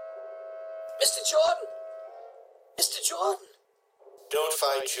 Mr. Jordan! Mr. Jordan! Don't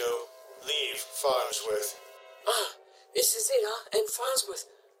fight, Joe. Leave Farnsworth. This is it, huh? And Farnsworth.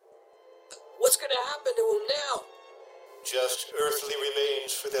 What's going to happen to him now? Just earthly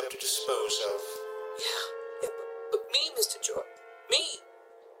remains for them to dispose of. Yeah, but me, Mr. Jordan. Me.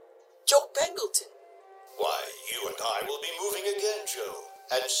 Joe Pendleton. Why, you and I will be moving again, Joe,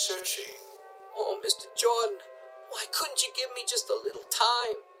 and searching. Oh, Mr. Jordan, why couldn't you give me just a little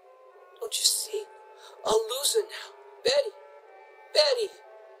time? Don't you see? I'll lose her now. Betty.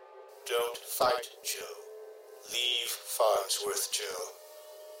 Don't fight, Joe. Leave Farnsworth, Joe.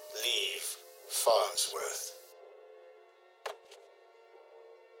 Leave Farnsworth.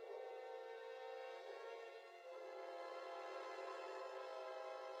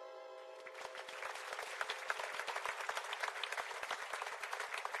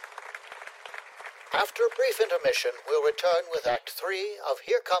 After a brief intermission, we'll return with Act 3 of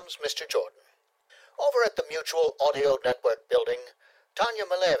Here Comes Mr. Jordan. Over at the Mutual Audio Network building, Tanya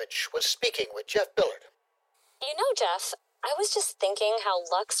Malevich was speaking with Jeff Billard. You know, Jeff, I was just thinking how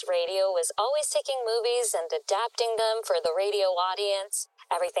Lux Radio is always taking movies and adapting them for the radio audience.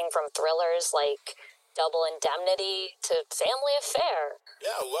 Everything from thrillers like Double Indemnity to Family Affair.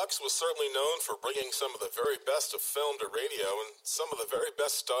 Yeah, Lux was certainly known for bringing some of the very best of film to radio and some of the very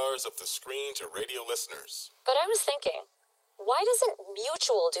best stars of the screen to radio listeners. But I was thinking, why doesn't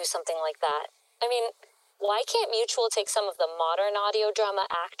Mutual do something like that? I mean, why can't Mutual take some of the modern audio drama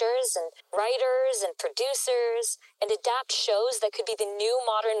actors and writers and producers and adapt shows that could be the new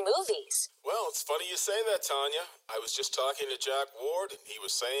modern movies? Well, it's funny you say that, Tanya. I was just talking to Jack Ward, and he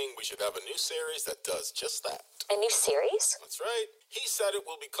was saying we should have a new series that does just that. A new series? That's right. He said it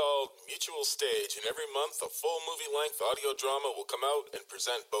will be called Mutual Stage, and every month a full movie-length audio drama will come out and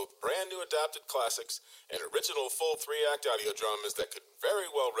present both brand-new adapted classics and original full 3-act audio dramas that could very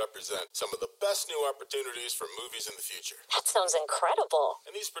well represent some of the best new opportunities for movies in the future. That sounds incredible.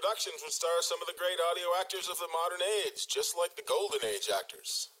 And these productions would star some of the great audio actors of the modern age, just like the Golden Age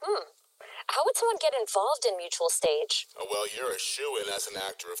actors. How would someone get involved in Mutual Stage? Oh, well, you're a shoo-in as an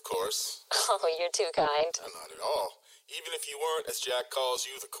actor, of course. Oh, you're too kind. Not at all. Even if you weren't, as Jack calls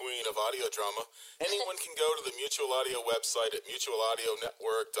you, the queen of audio drama, anyone can go to the Mutual Audio website at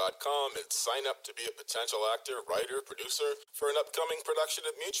mutualaudionetwork.com and sign up to be a potential actor, writer, producer for an upcoming production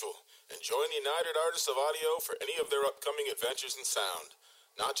at Mutual, and join the United Artists of Audio for any of their upcoming adventures in sound.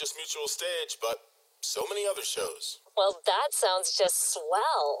 Not just Mutual Stage, but so many other shows. Well, that sounds just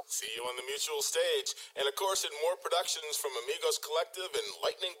swell. See you on the Mutual Stage, and of course in more productions from Amigos Collective and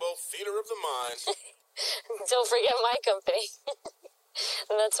Lightning Bolt Theater of the Mind. Don't forget my company.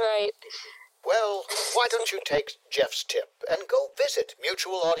 That's right. Well, why don't you take Jeff's tip and go visit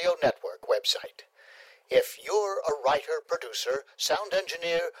Mutual Audio Network website? If you're a writer, producer, sound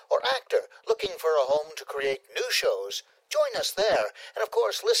engineer, or actor looking for a home to create new shows, join us there, and of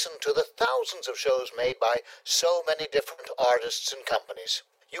course listen to the thousands of shows made by so many different artists and companies.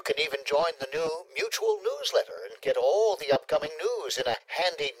 You can even join the new Mutual newsletter and get all the upcoming news in a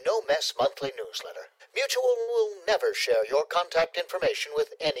handy no-mess monthly newsletter. Mutual will never share your contact information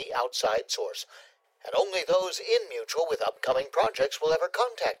with any outside source. And only those in Mutual with upcoming projects will ever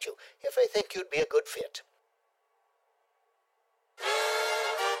contact you if they think you'd be a good fit.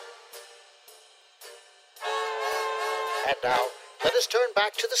 And now, let us turn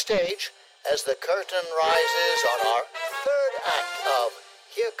back to the stage as the curtain rises on our third act of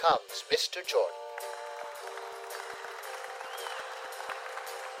Here Comes Mr. Jordan.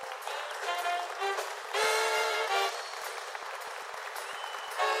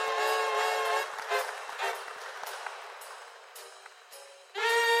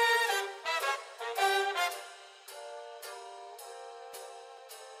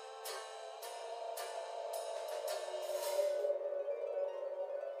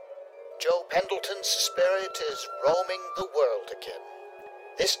 Joe Pendleton's spirit is roaming the world again,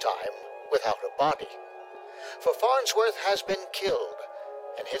 this time without a body. For Farnsworth has been killed,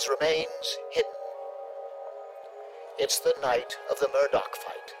 and his remains hidden. It's the night of the Murdoch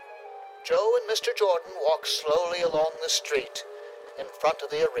fight. Joe and Mr. Jordan walk slowly along the street in front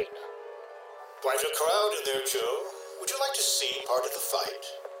of the arena. Quite a crowd in there, Joe. Would you like to see part of the fight?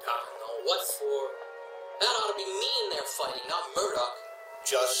 No, what for? That ought to be me in there fighting, not Murdoch.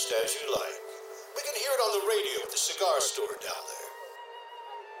 Just as you like. We can hear it on the radio at the cigar store down there.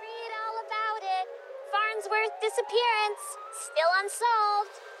 Read all about it. Farnsworth disappearance. Still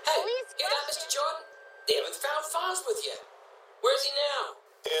unsolved. Hey, Police hear that, Mr. Jordan? They haven't found Farnsworth yet. Where's he now?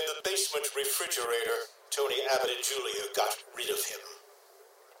 In the basement refrigerator, Tony Abbott and Julia got rid of him.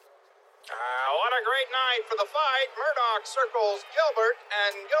 What a great night for the fight. Murdoch circles Gilbert,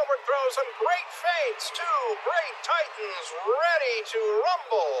 and Gilbert throws some great feints. Two great titans ready to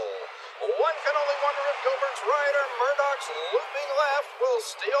rumble. One can only wonder if Gilbert's right or Murdoch's looping left will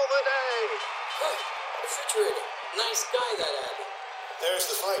steal the day. Hey, refrigerator. Nice guy, that Abbott. There's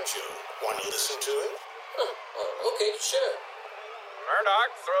the fight, Joe. Want to listen to it? Okay, sure.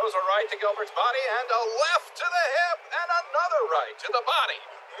 Murdoch throws a right to Gilbert's body and a left to the hip and another right to the body.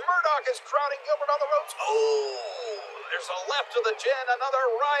 Murdoch is crowding Gilbert on the ropes. Oh, there's a left to the chin, another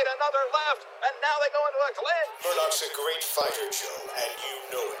right, another left, and now they go into a clinch. Murdoch's a great fighter, Joe, and you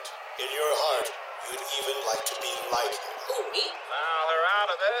know it. In your heart, you'd even like to be like him. Who, me? Now they're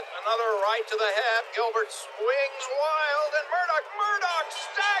out of it. Another right to the head. Gilbert swings wild, and Murdoch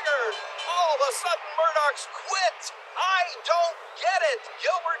staggered. All of a sudden, Murdoch's quit. I don't get it.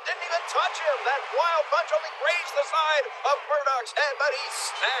 Gilbert didn't even touch him. That wild punch only grazed the side of Murdoch's head, but he's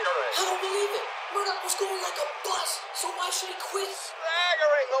staggering. I don't believe it. Murdoch was going like a bus, so why should he quit?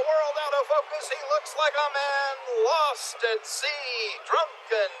 Staggering the world out of focus, he looks like a man lost at sea,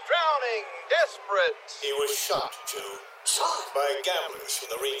 drunken, drowning, desperate. He was shot, Joe. Shot? By gamblers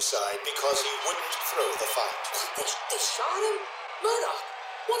from the ringside because he wouldn't throw the fight. They shot him? Murdoch,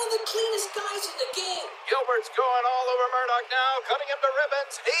 one of the cleanest guys in the game. Gilbert's going all over Murdoch now, cutting him to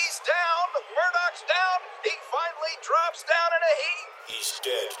ribbons. He's down. Murdoch's down. He finally drops down in a heap. He's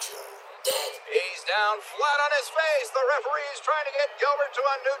dead, Joe. Dead? He's down flat on his face. The referee's trying to get Gilbert to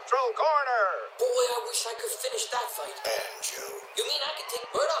a neutral corner. Boy, I wish I could finish that fight. And, Joe. You mean I could take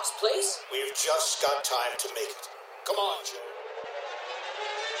Murdoch's place? We've just got time to make it. Come on, Joe. 7,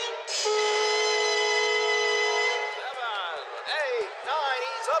 8, 9,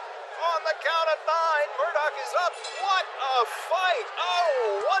 he's up on the count of 9. Murdoch is up. What a fight.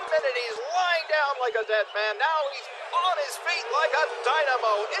 Oh, 1 minute he's lying down like a dead man. Now he's on his feet like a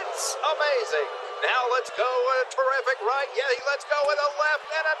dynamo. It's amazing. Now let's go with a terrific right. Yeah, let's go with a left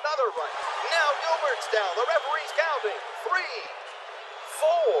and another right. Now Gilbert's down. The referee's counting. 3, 4,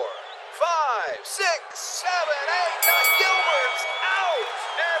 5, 6, 7, 8, 9. Gilbert's out!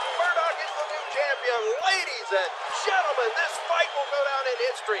 And Murdoch is the new champion. Ladies and gentlemen, this fight will go down in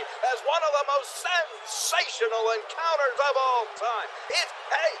history as one of the most sensational encounters of all time.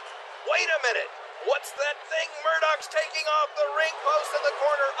 Hey, wait a minute. What's that thing Murdoch's taking off the ring post in the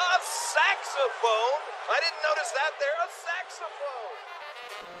corner? A saxophone? I didn't notice that there. A saxophone.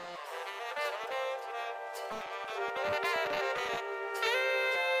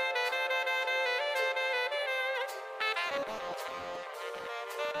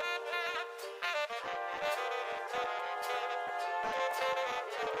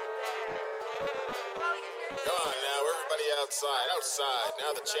 Come on now, everybody outside.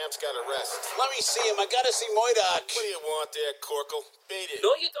 Now the champ's got to rest. Let me see him. I gotta see Murdoch. What do you want there, Corkle? Beat it.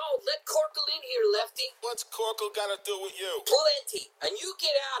 No, you don't. Let Corkle in here, Lefty. What's Corkle got to do with you? Plenty. And you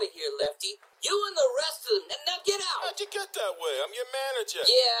get out of here, Lefty. You and the rest of them. Now get out. How'd you get that way? I'm your manager.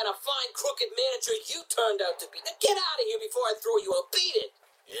 Yeah, and a fine crooked manager you turned out to be. Now get out of here before I throw you a beat it.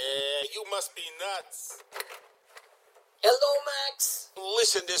 Yeah, you must be nuts. Hello, Max.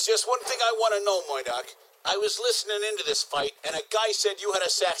 Listen, there's just one thing I want to know, Murdoch. I was listening into this fight, and a guy said you had a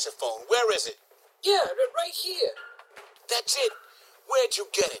saxophone. Where is it? Yeah, right here. That's it. Where'd you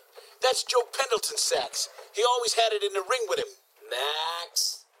get it? That's Joe Pendleton's sax. He always had it in the ring with him.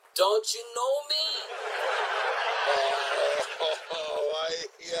 Max, don't you know me?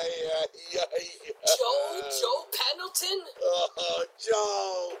 Joe Pendleton? Oh,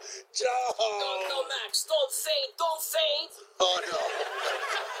 Joe. No, Max, don't faint. Oh, no.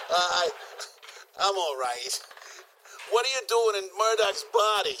 I'm all right. What are you doing in Murdoch's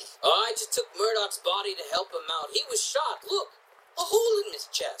body? Oh, I just took Murdoch's body to help him out. He was shot. Look, a hole in his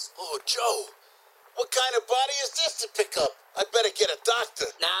chest. Oh, Joe. What kind of body is this to pick up? I better get a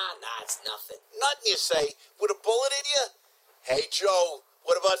doctor. Nah, it's nothing. Nothing, you say? With a bullet in you? Hey, Joe,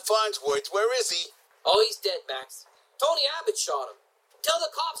 what about Farnsworth? Where is he? Oh, he's dead, Max. Tony Abbott shot him. Tell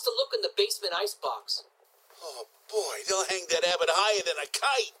the cops to look in the basement icebox. Oh, boy, they'll hang that Abbott higher than a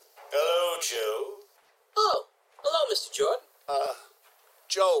kite. Hello, Joe. Oh, hello, Mr. Jordan.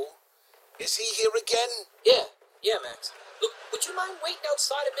 Joe, is he here again? Yeah, Max. Look, would you mind waiting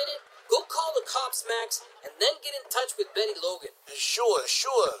outside a minute? Go call the cops, Max, and then get in touch with Betty Logan. Sure.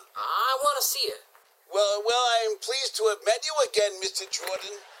 I want to see her. Well, I am pleased to have met you again, Mr.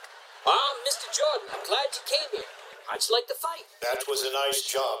 Jordan. Mr. Jordan, I'm glad you came here. How'd you like the fight? That was a nice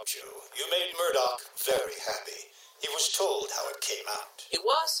job, Joe. You made Murdoch very happy. He was told how it came out. It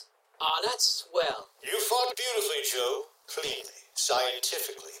was? That's swell. You fought beautifully, Joe. Cleanly,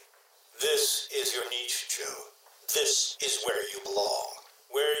 scientifically. This is your niche, Joe. This is where you belong.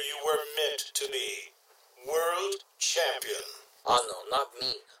 Where you were meant to be. World champion. Oh, no, not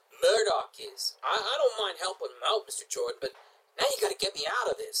me. Murdoch is. I don't mind helping him out, Mr. Jordan, but now you gotta get me out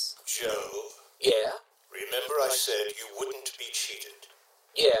of this. Joe. Yeah? Remember I said you wouldn't be cheated.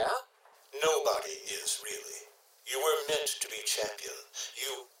 Yeah? Nobody is, really. You were meant to be champion.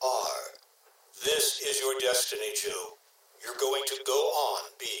 You are. This is your destiny, Joe. You're going to go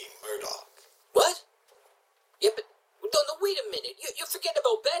on being Murdoch. What? Yeah, but no, wait a minute. You're forgetting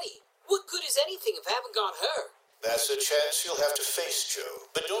about Betty. What good is anything if I haven't got her? That's a chance you'll have to face, Joe.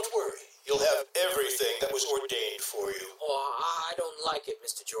 But don't worry. You'll have everything that was ordained for you. Oh, I don't like it,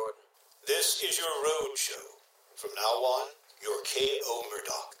 Mr. Jordan. This is your road, Joe. From now on, you're K.O.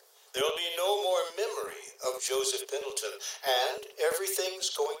 Murdoch. There'll be no more memory of Joseph Pendleton, and everything's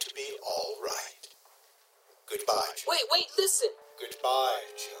going to be all right. Goodbye, Joe. Wait, listen. Goodbye,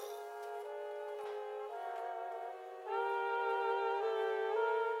 Joe.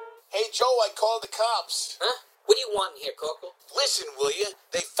 Hey, Joe, I called the cops. Huh? What do you want in here, Corporal? Listen, will you?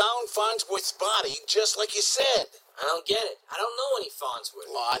 They found Farnsworth's body just like you said. I don't get it. I don't know any Farnsworth.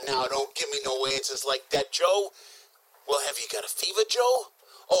 Aw, now, don't give me no answers like that, Joe. Well, have you got a fever, Joe?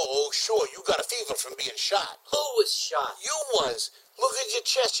 Oh, sure, you got a fever from being shot. Who was shot? You was. Look at your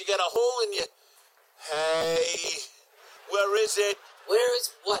chest. You got a hole in your... Hey, where is it? Where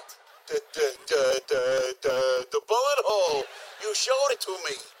is what? The bullet hole. You showed it to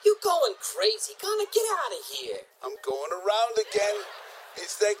me. You going crazy. Gonna get out of here. I'm going around again.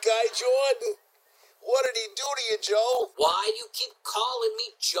 It's that guy Jordan. What did he do to you, Joe? Why do you keep calling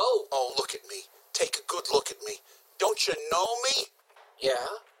me Joe? Oh, look at me. Take a good look at me. Don't you know me? Yeah,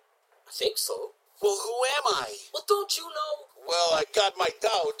 I think so. Well, who am I? Well, don't you know? Well, I got my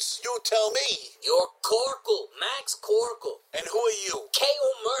doubts. You tell me. You're Corkle, Max Corkle. And who are you?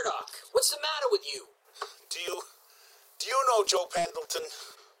 K.O. Murdoch. What's the matter with you? Do you know Joe Pendleton?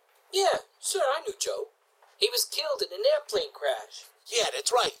 Yeah, sure, I knew Joe. He was killed in an airplane crash. Yeah,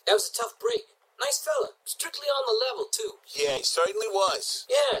 that's right. That was a tough break. Nice fella. Strictly on the level, too. Yeah, he certainly was.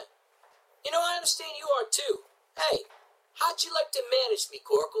 Yeah. You know, I understand you are, too. Hey, how'd you like to manage me,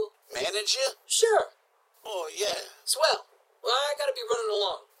 Corkle? Manage you? Sure. Oh, yeah. Swell. Well, I gotta be running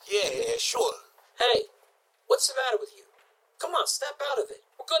along. Yeah, sure. Hey, what's the matter with you? Come on, snap out of it.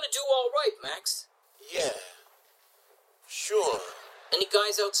 We're gonna do all right, Max. Yeah. Sure. Any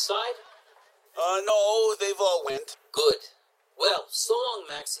guys outside? No, they've all went. Good. Well, so long,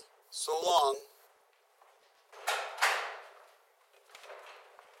 Maxie. So long.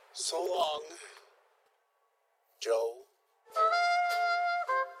 So long, Joe.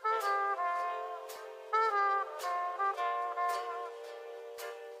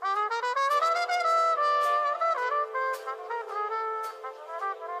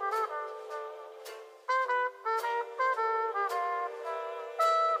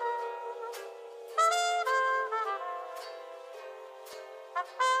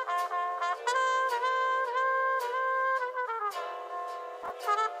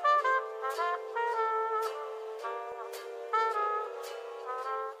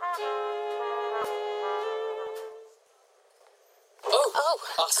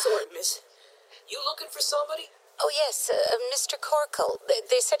 Oh, sorry, miss. You looking for somebody? Oh, yes, Mr. Corkle.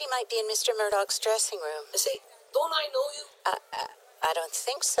 They said he might be in Mr. Murdoch's dressing room. Say, don't I know you? I don't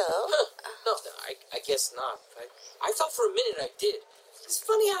think so. Huh. No, I guess not. I thought for a minute I did. It's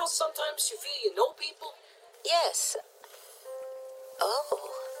funny how sometimes you feel you know people. Yes. Oh.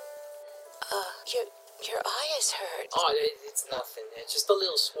 Your eye is hurt. Oh, it's nothing. It's just a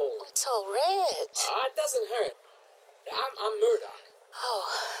little swollen. It's all red. It doesn't hurt. I'm Murdoch. Oh.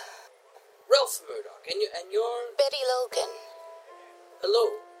 Ralph Murdoch. And you're? Betty Logan.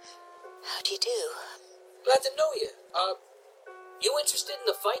 Hello. How do you do? Glad to know you. You interested in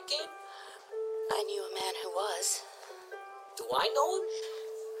the fight game? I knew a man who was. Do I know him?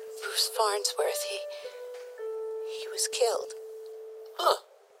 Bruce Farnsworth. He was killed. Huh.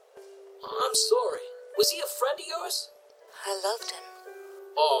 I'm sorry. Was he a friend of yours? I loved him.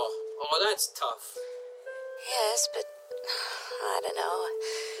 Oh, that's tough. Yes, but I don't know.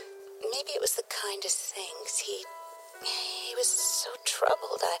 Maybe it was the kindest things. He was so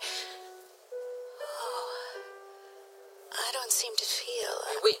troubled. I don't seem to feel.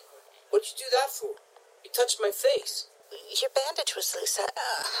 Wait, what'd you do that for? You touched my face. Your bandage was loose. I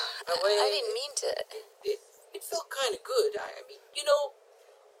didn't mean to. It felt kind of good. I mean, you know,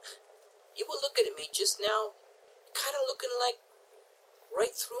 you were looking at me just now, kind of looking like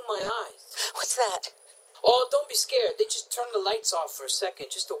right through my eyes. What's that? Oh, don't be scared. They just turned the lights off for a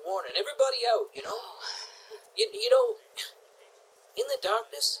second, just a warning. Everybody out, you know? You know, in the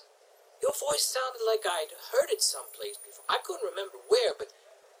darkness, your voice sounded like I'd heard it someplace before. I couldn't remember where, but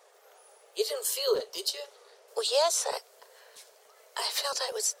you didn't feel it, did you? Well, yes, I felt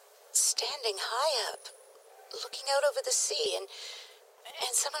I was standing high up, looking out over the sea, and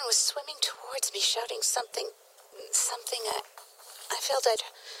someone was swimming towards me, shouting something I felt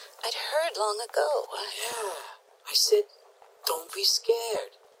I'd heard long ago. Yeah, I said, don't be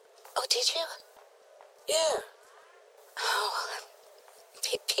scared. Oh, did you? Yeah. Oh,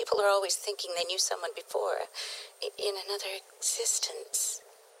 people are always thinking they knew someone before, in another existence.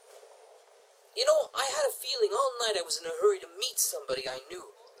 You know, I had a feeling all night I was in a hurry to meet somebody I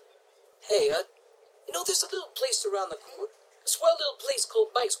knew. Hey, you know, there's a little place around the corner. A swell little place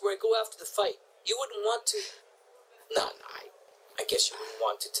called Mike's where I go after the fight. You wouldn't want to... No, I guess you wouldn't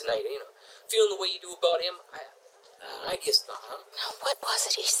want to tonight, you know. Feeling the way you do about him, I guess not, huh? Now, what was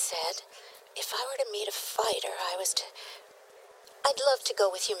it he said? If I were to meet a fighter, I'd love to go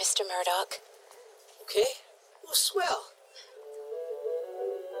with you, Mr. Murdoch. Okay. Well, swell.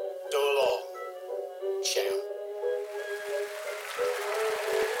 So long, champ.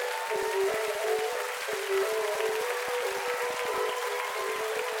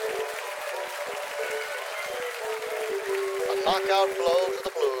 A knockout blow to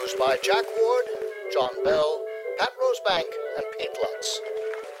the Blues by Jack Ward, John Bell, Pat Rosebank, and Pete Lutz.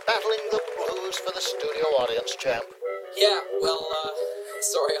 Battling the Blues for the studio audience, champ. Yeah, well,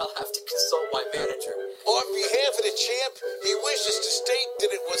 sorry, I'll have to consult my manager. On behalf of the champ, he wishes to state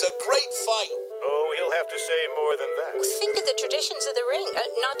that it was a great fight. Oh, he'll have to say more than that. Think of the traditions of the ring,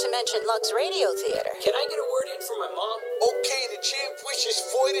 not to mention Lux Radio Theater. Can I get a word in for my mom? Okay, the champ wishes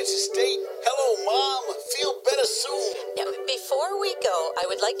Foyda to state, hello, Mom, feel better soon. Now, before we go, I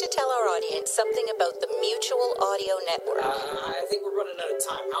would like to tell our audience something about the Mutual Audio Network. I think we're running out of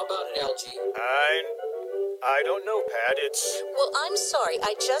time. How about it, LG? I don't know, Pat. It's... Well, I'm sorry.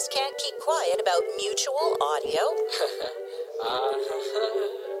 I just can't keep quiet about Mutual Audio.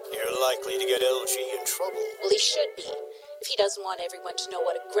 You're likely to get LG in trouble. Well, he should be. If he doesn't want everyone to know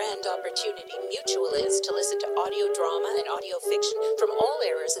what a grand opportunity Mutual is to listen to audio drama and audio fiction from all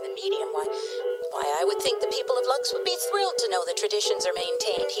eras in the medium, why, I would think the people of Lux would be thrilled to know the traditions are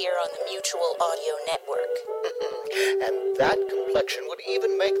maintained here on the Mutual Audio Network. And that complexion would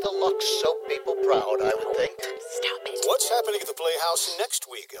even make the Lux soap people proud, I would think. Stop it. What's happening at the Playhouse next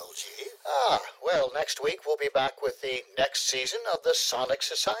week, LG? Well, next week we'll be back with the next season of the Sonic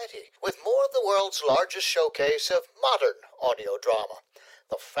Society, with more of the world's largest showcase of modern audio drama,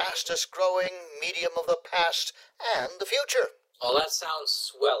 the fastest growing medium of the past and the future. Oh, that sounds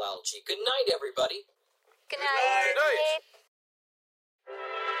swell, LG. Good night, everybody. Good night. Good night.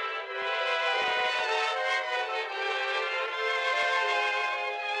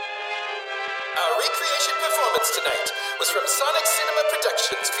 Our recreation performance tonight was from Sonic Cinema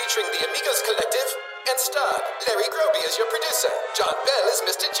Productions, featuring the Amigos Collective, and starred Larry Groby as your producer, John Bell as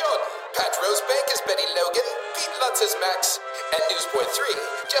Mr. Jordan, Pat Rosebank as Betty Logan, Pete Lutz as Max, and Newsboy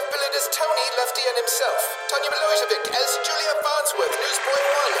 3, Jeff Billett as Tony, Lefty and himself, Tanya Milojevic as Julia Farnsworth, Newsboy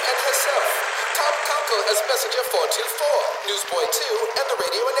 1 and herself, Tom Conkle as Messenger 424, Newsboy 2 and the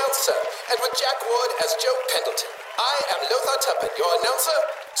radio announcer, and with Jack Ward as Joe Pendleton. I am Lothar Tuppen, your announcer,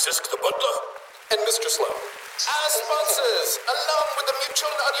 Sisk the butler. and Mr. Sloan. Our sponsors, along with the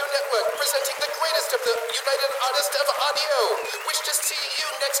Mutual Audio Network, presenting the greatest of the United Artists of Audio, wish to see you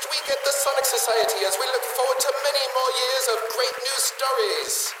next week at the Sonic Society as we look forward to many more years of great news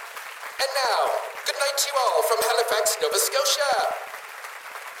stories. And now, good night to you all from Halifax, Nova Scotia.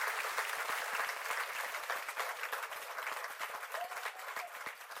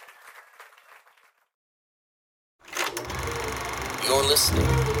 You're listening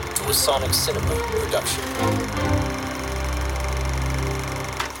to a Sonic Cinema production.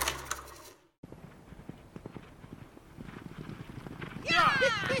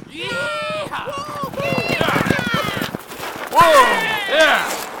 Whoa! Yeah!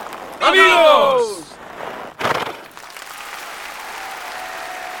 Amigos!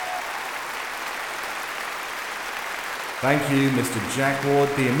 Thank you, Mr. Jack Ward,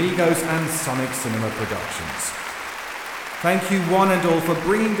 the Amigos and Sonic Cinema Productions. Thank you one and all for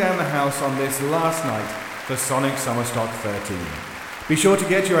bringing down the house on this last night for Sonic Summerstock 13. Be sure to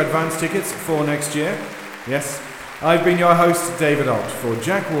get your advance tickets for next year. Yes, I've been your host, David Alt. For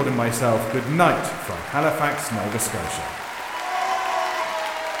Jack Ward and myself, good night from Halifax, Nova Scotia.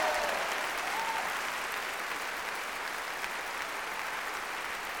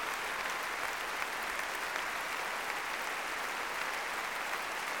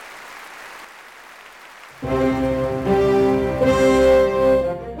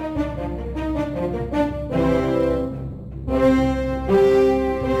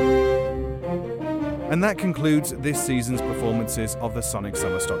 And that concludes this season's performances of the Sonic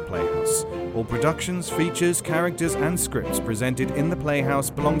Summerstock Playhouse. All productions, features, characters and scripts presented in the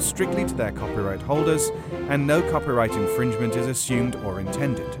Playhouse belong strictly to their copyright holders, and no copyright infringement is assumed or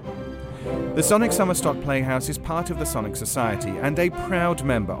intended. The Sonic Summerstock Playhouse is part of the Sonic Society and a proud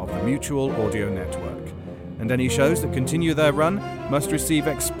member of the Mutual Audio Network. And any shows that continue their run must receive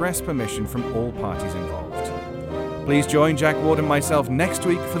express permission from all parties involved. Please join Jack Ward and myself next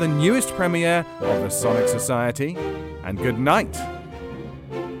week for the newest premiere of the Sonic Society, and good night.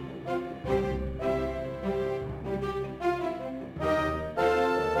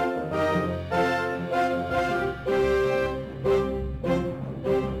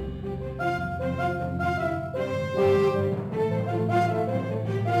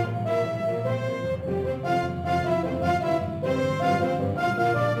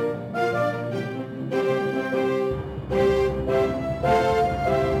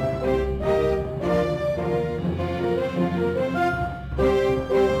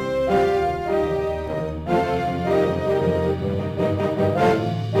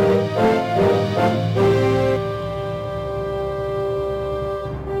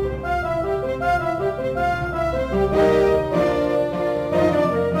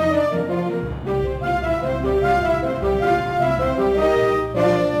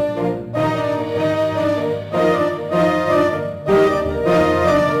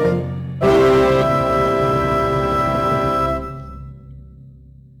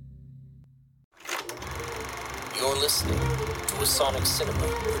 You're listening to a Sonic Cinema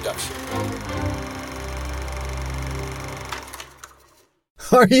production.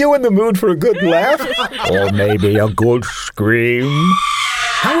 Are you in the mood for a good laugh? Or maybe a good scream?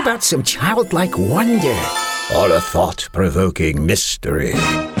 How about some childlike wonder? Or a thought-provoking mystery?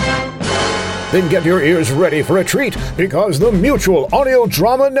 Then get your ears ready for a treat, because the Mutual Audio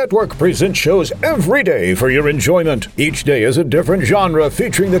Drama Network presents shows every day for your enjoyment. Each day is a different genre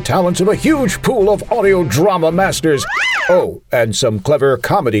featuring the talents of a huge pool of audio drama masters. Oh, and some clever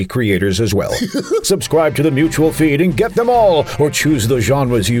comedy creators as well. Subscribe to the Mutual feed and get them all, or choose the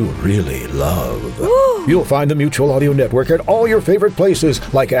genres you really love. You'll find the Mutual Audio Network at all your favorite places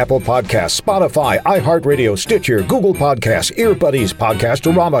like Apple Podcasts, Spotify, iHeartRadio, Stitcher, Google Podcasts, Earbuddies,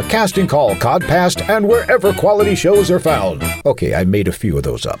 Podcastorama, Casting Call, Codcast, and wherever quality shows are found. Okay, I made a few of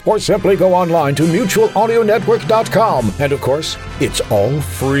those up. Or simply go online to mutualaudionetwork.com. And of course, it's all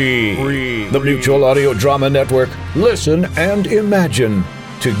free. The Mutual Audio Drama Network. Listen and imagine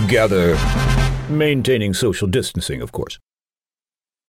together. Maintaining social distancing, of course.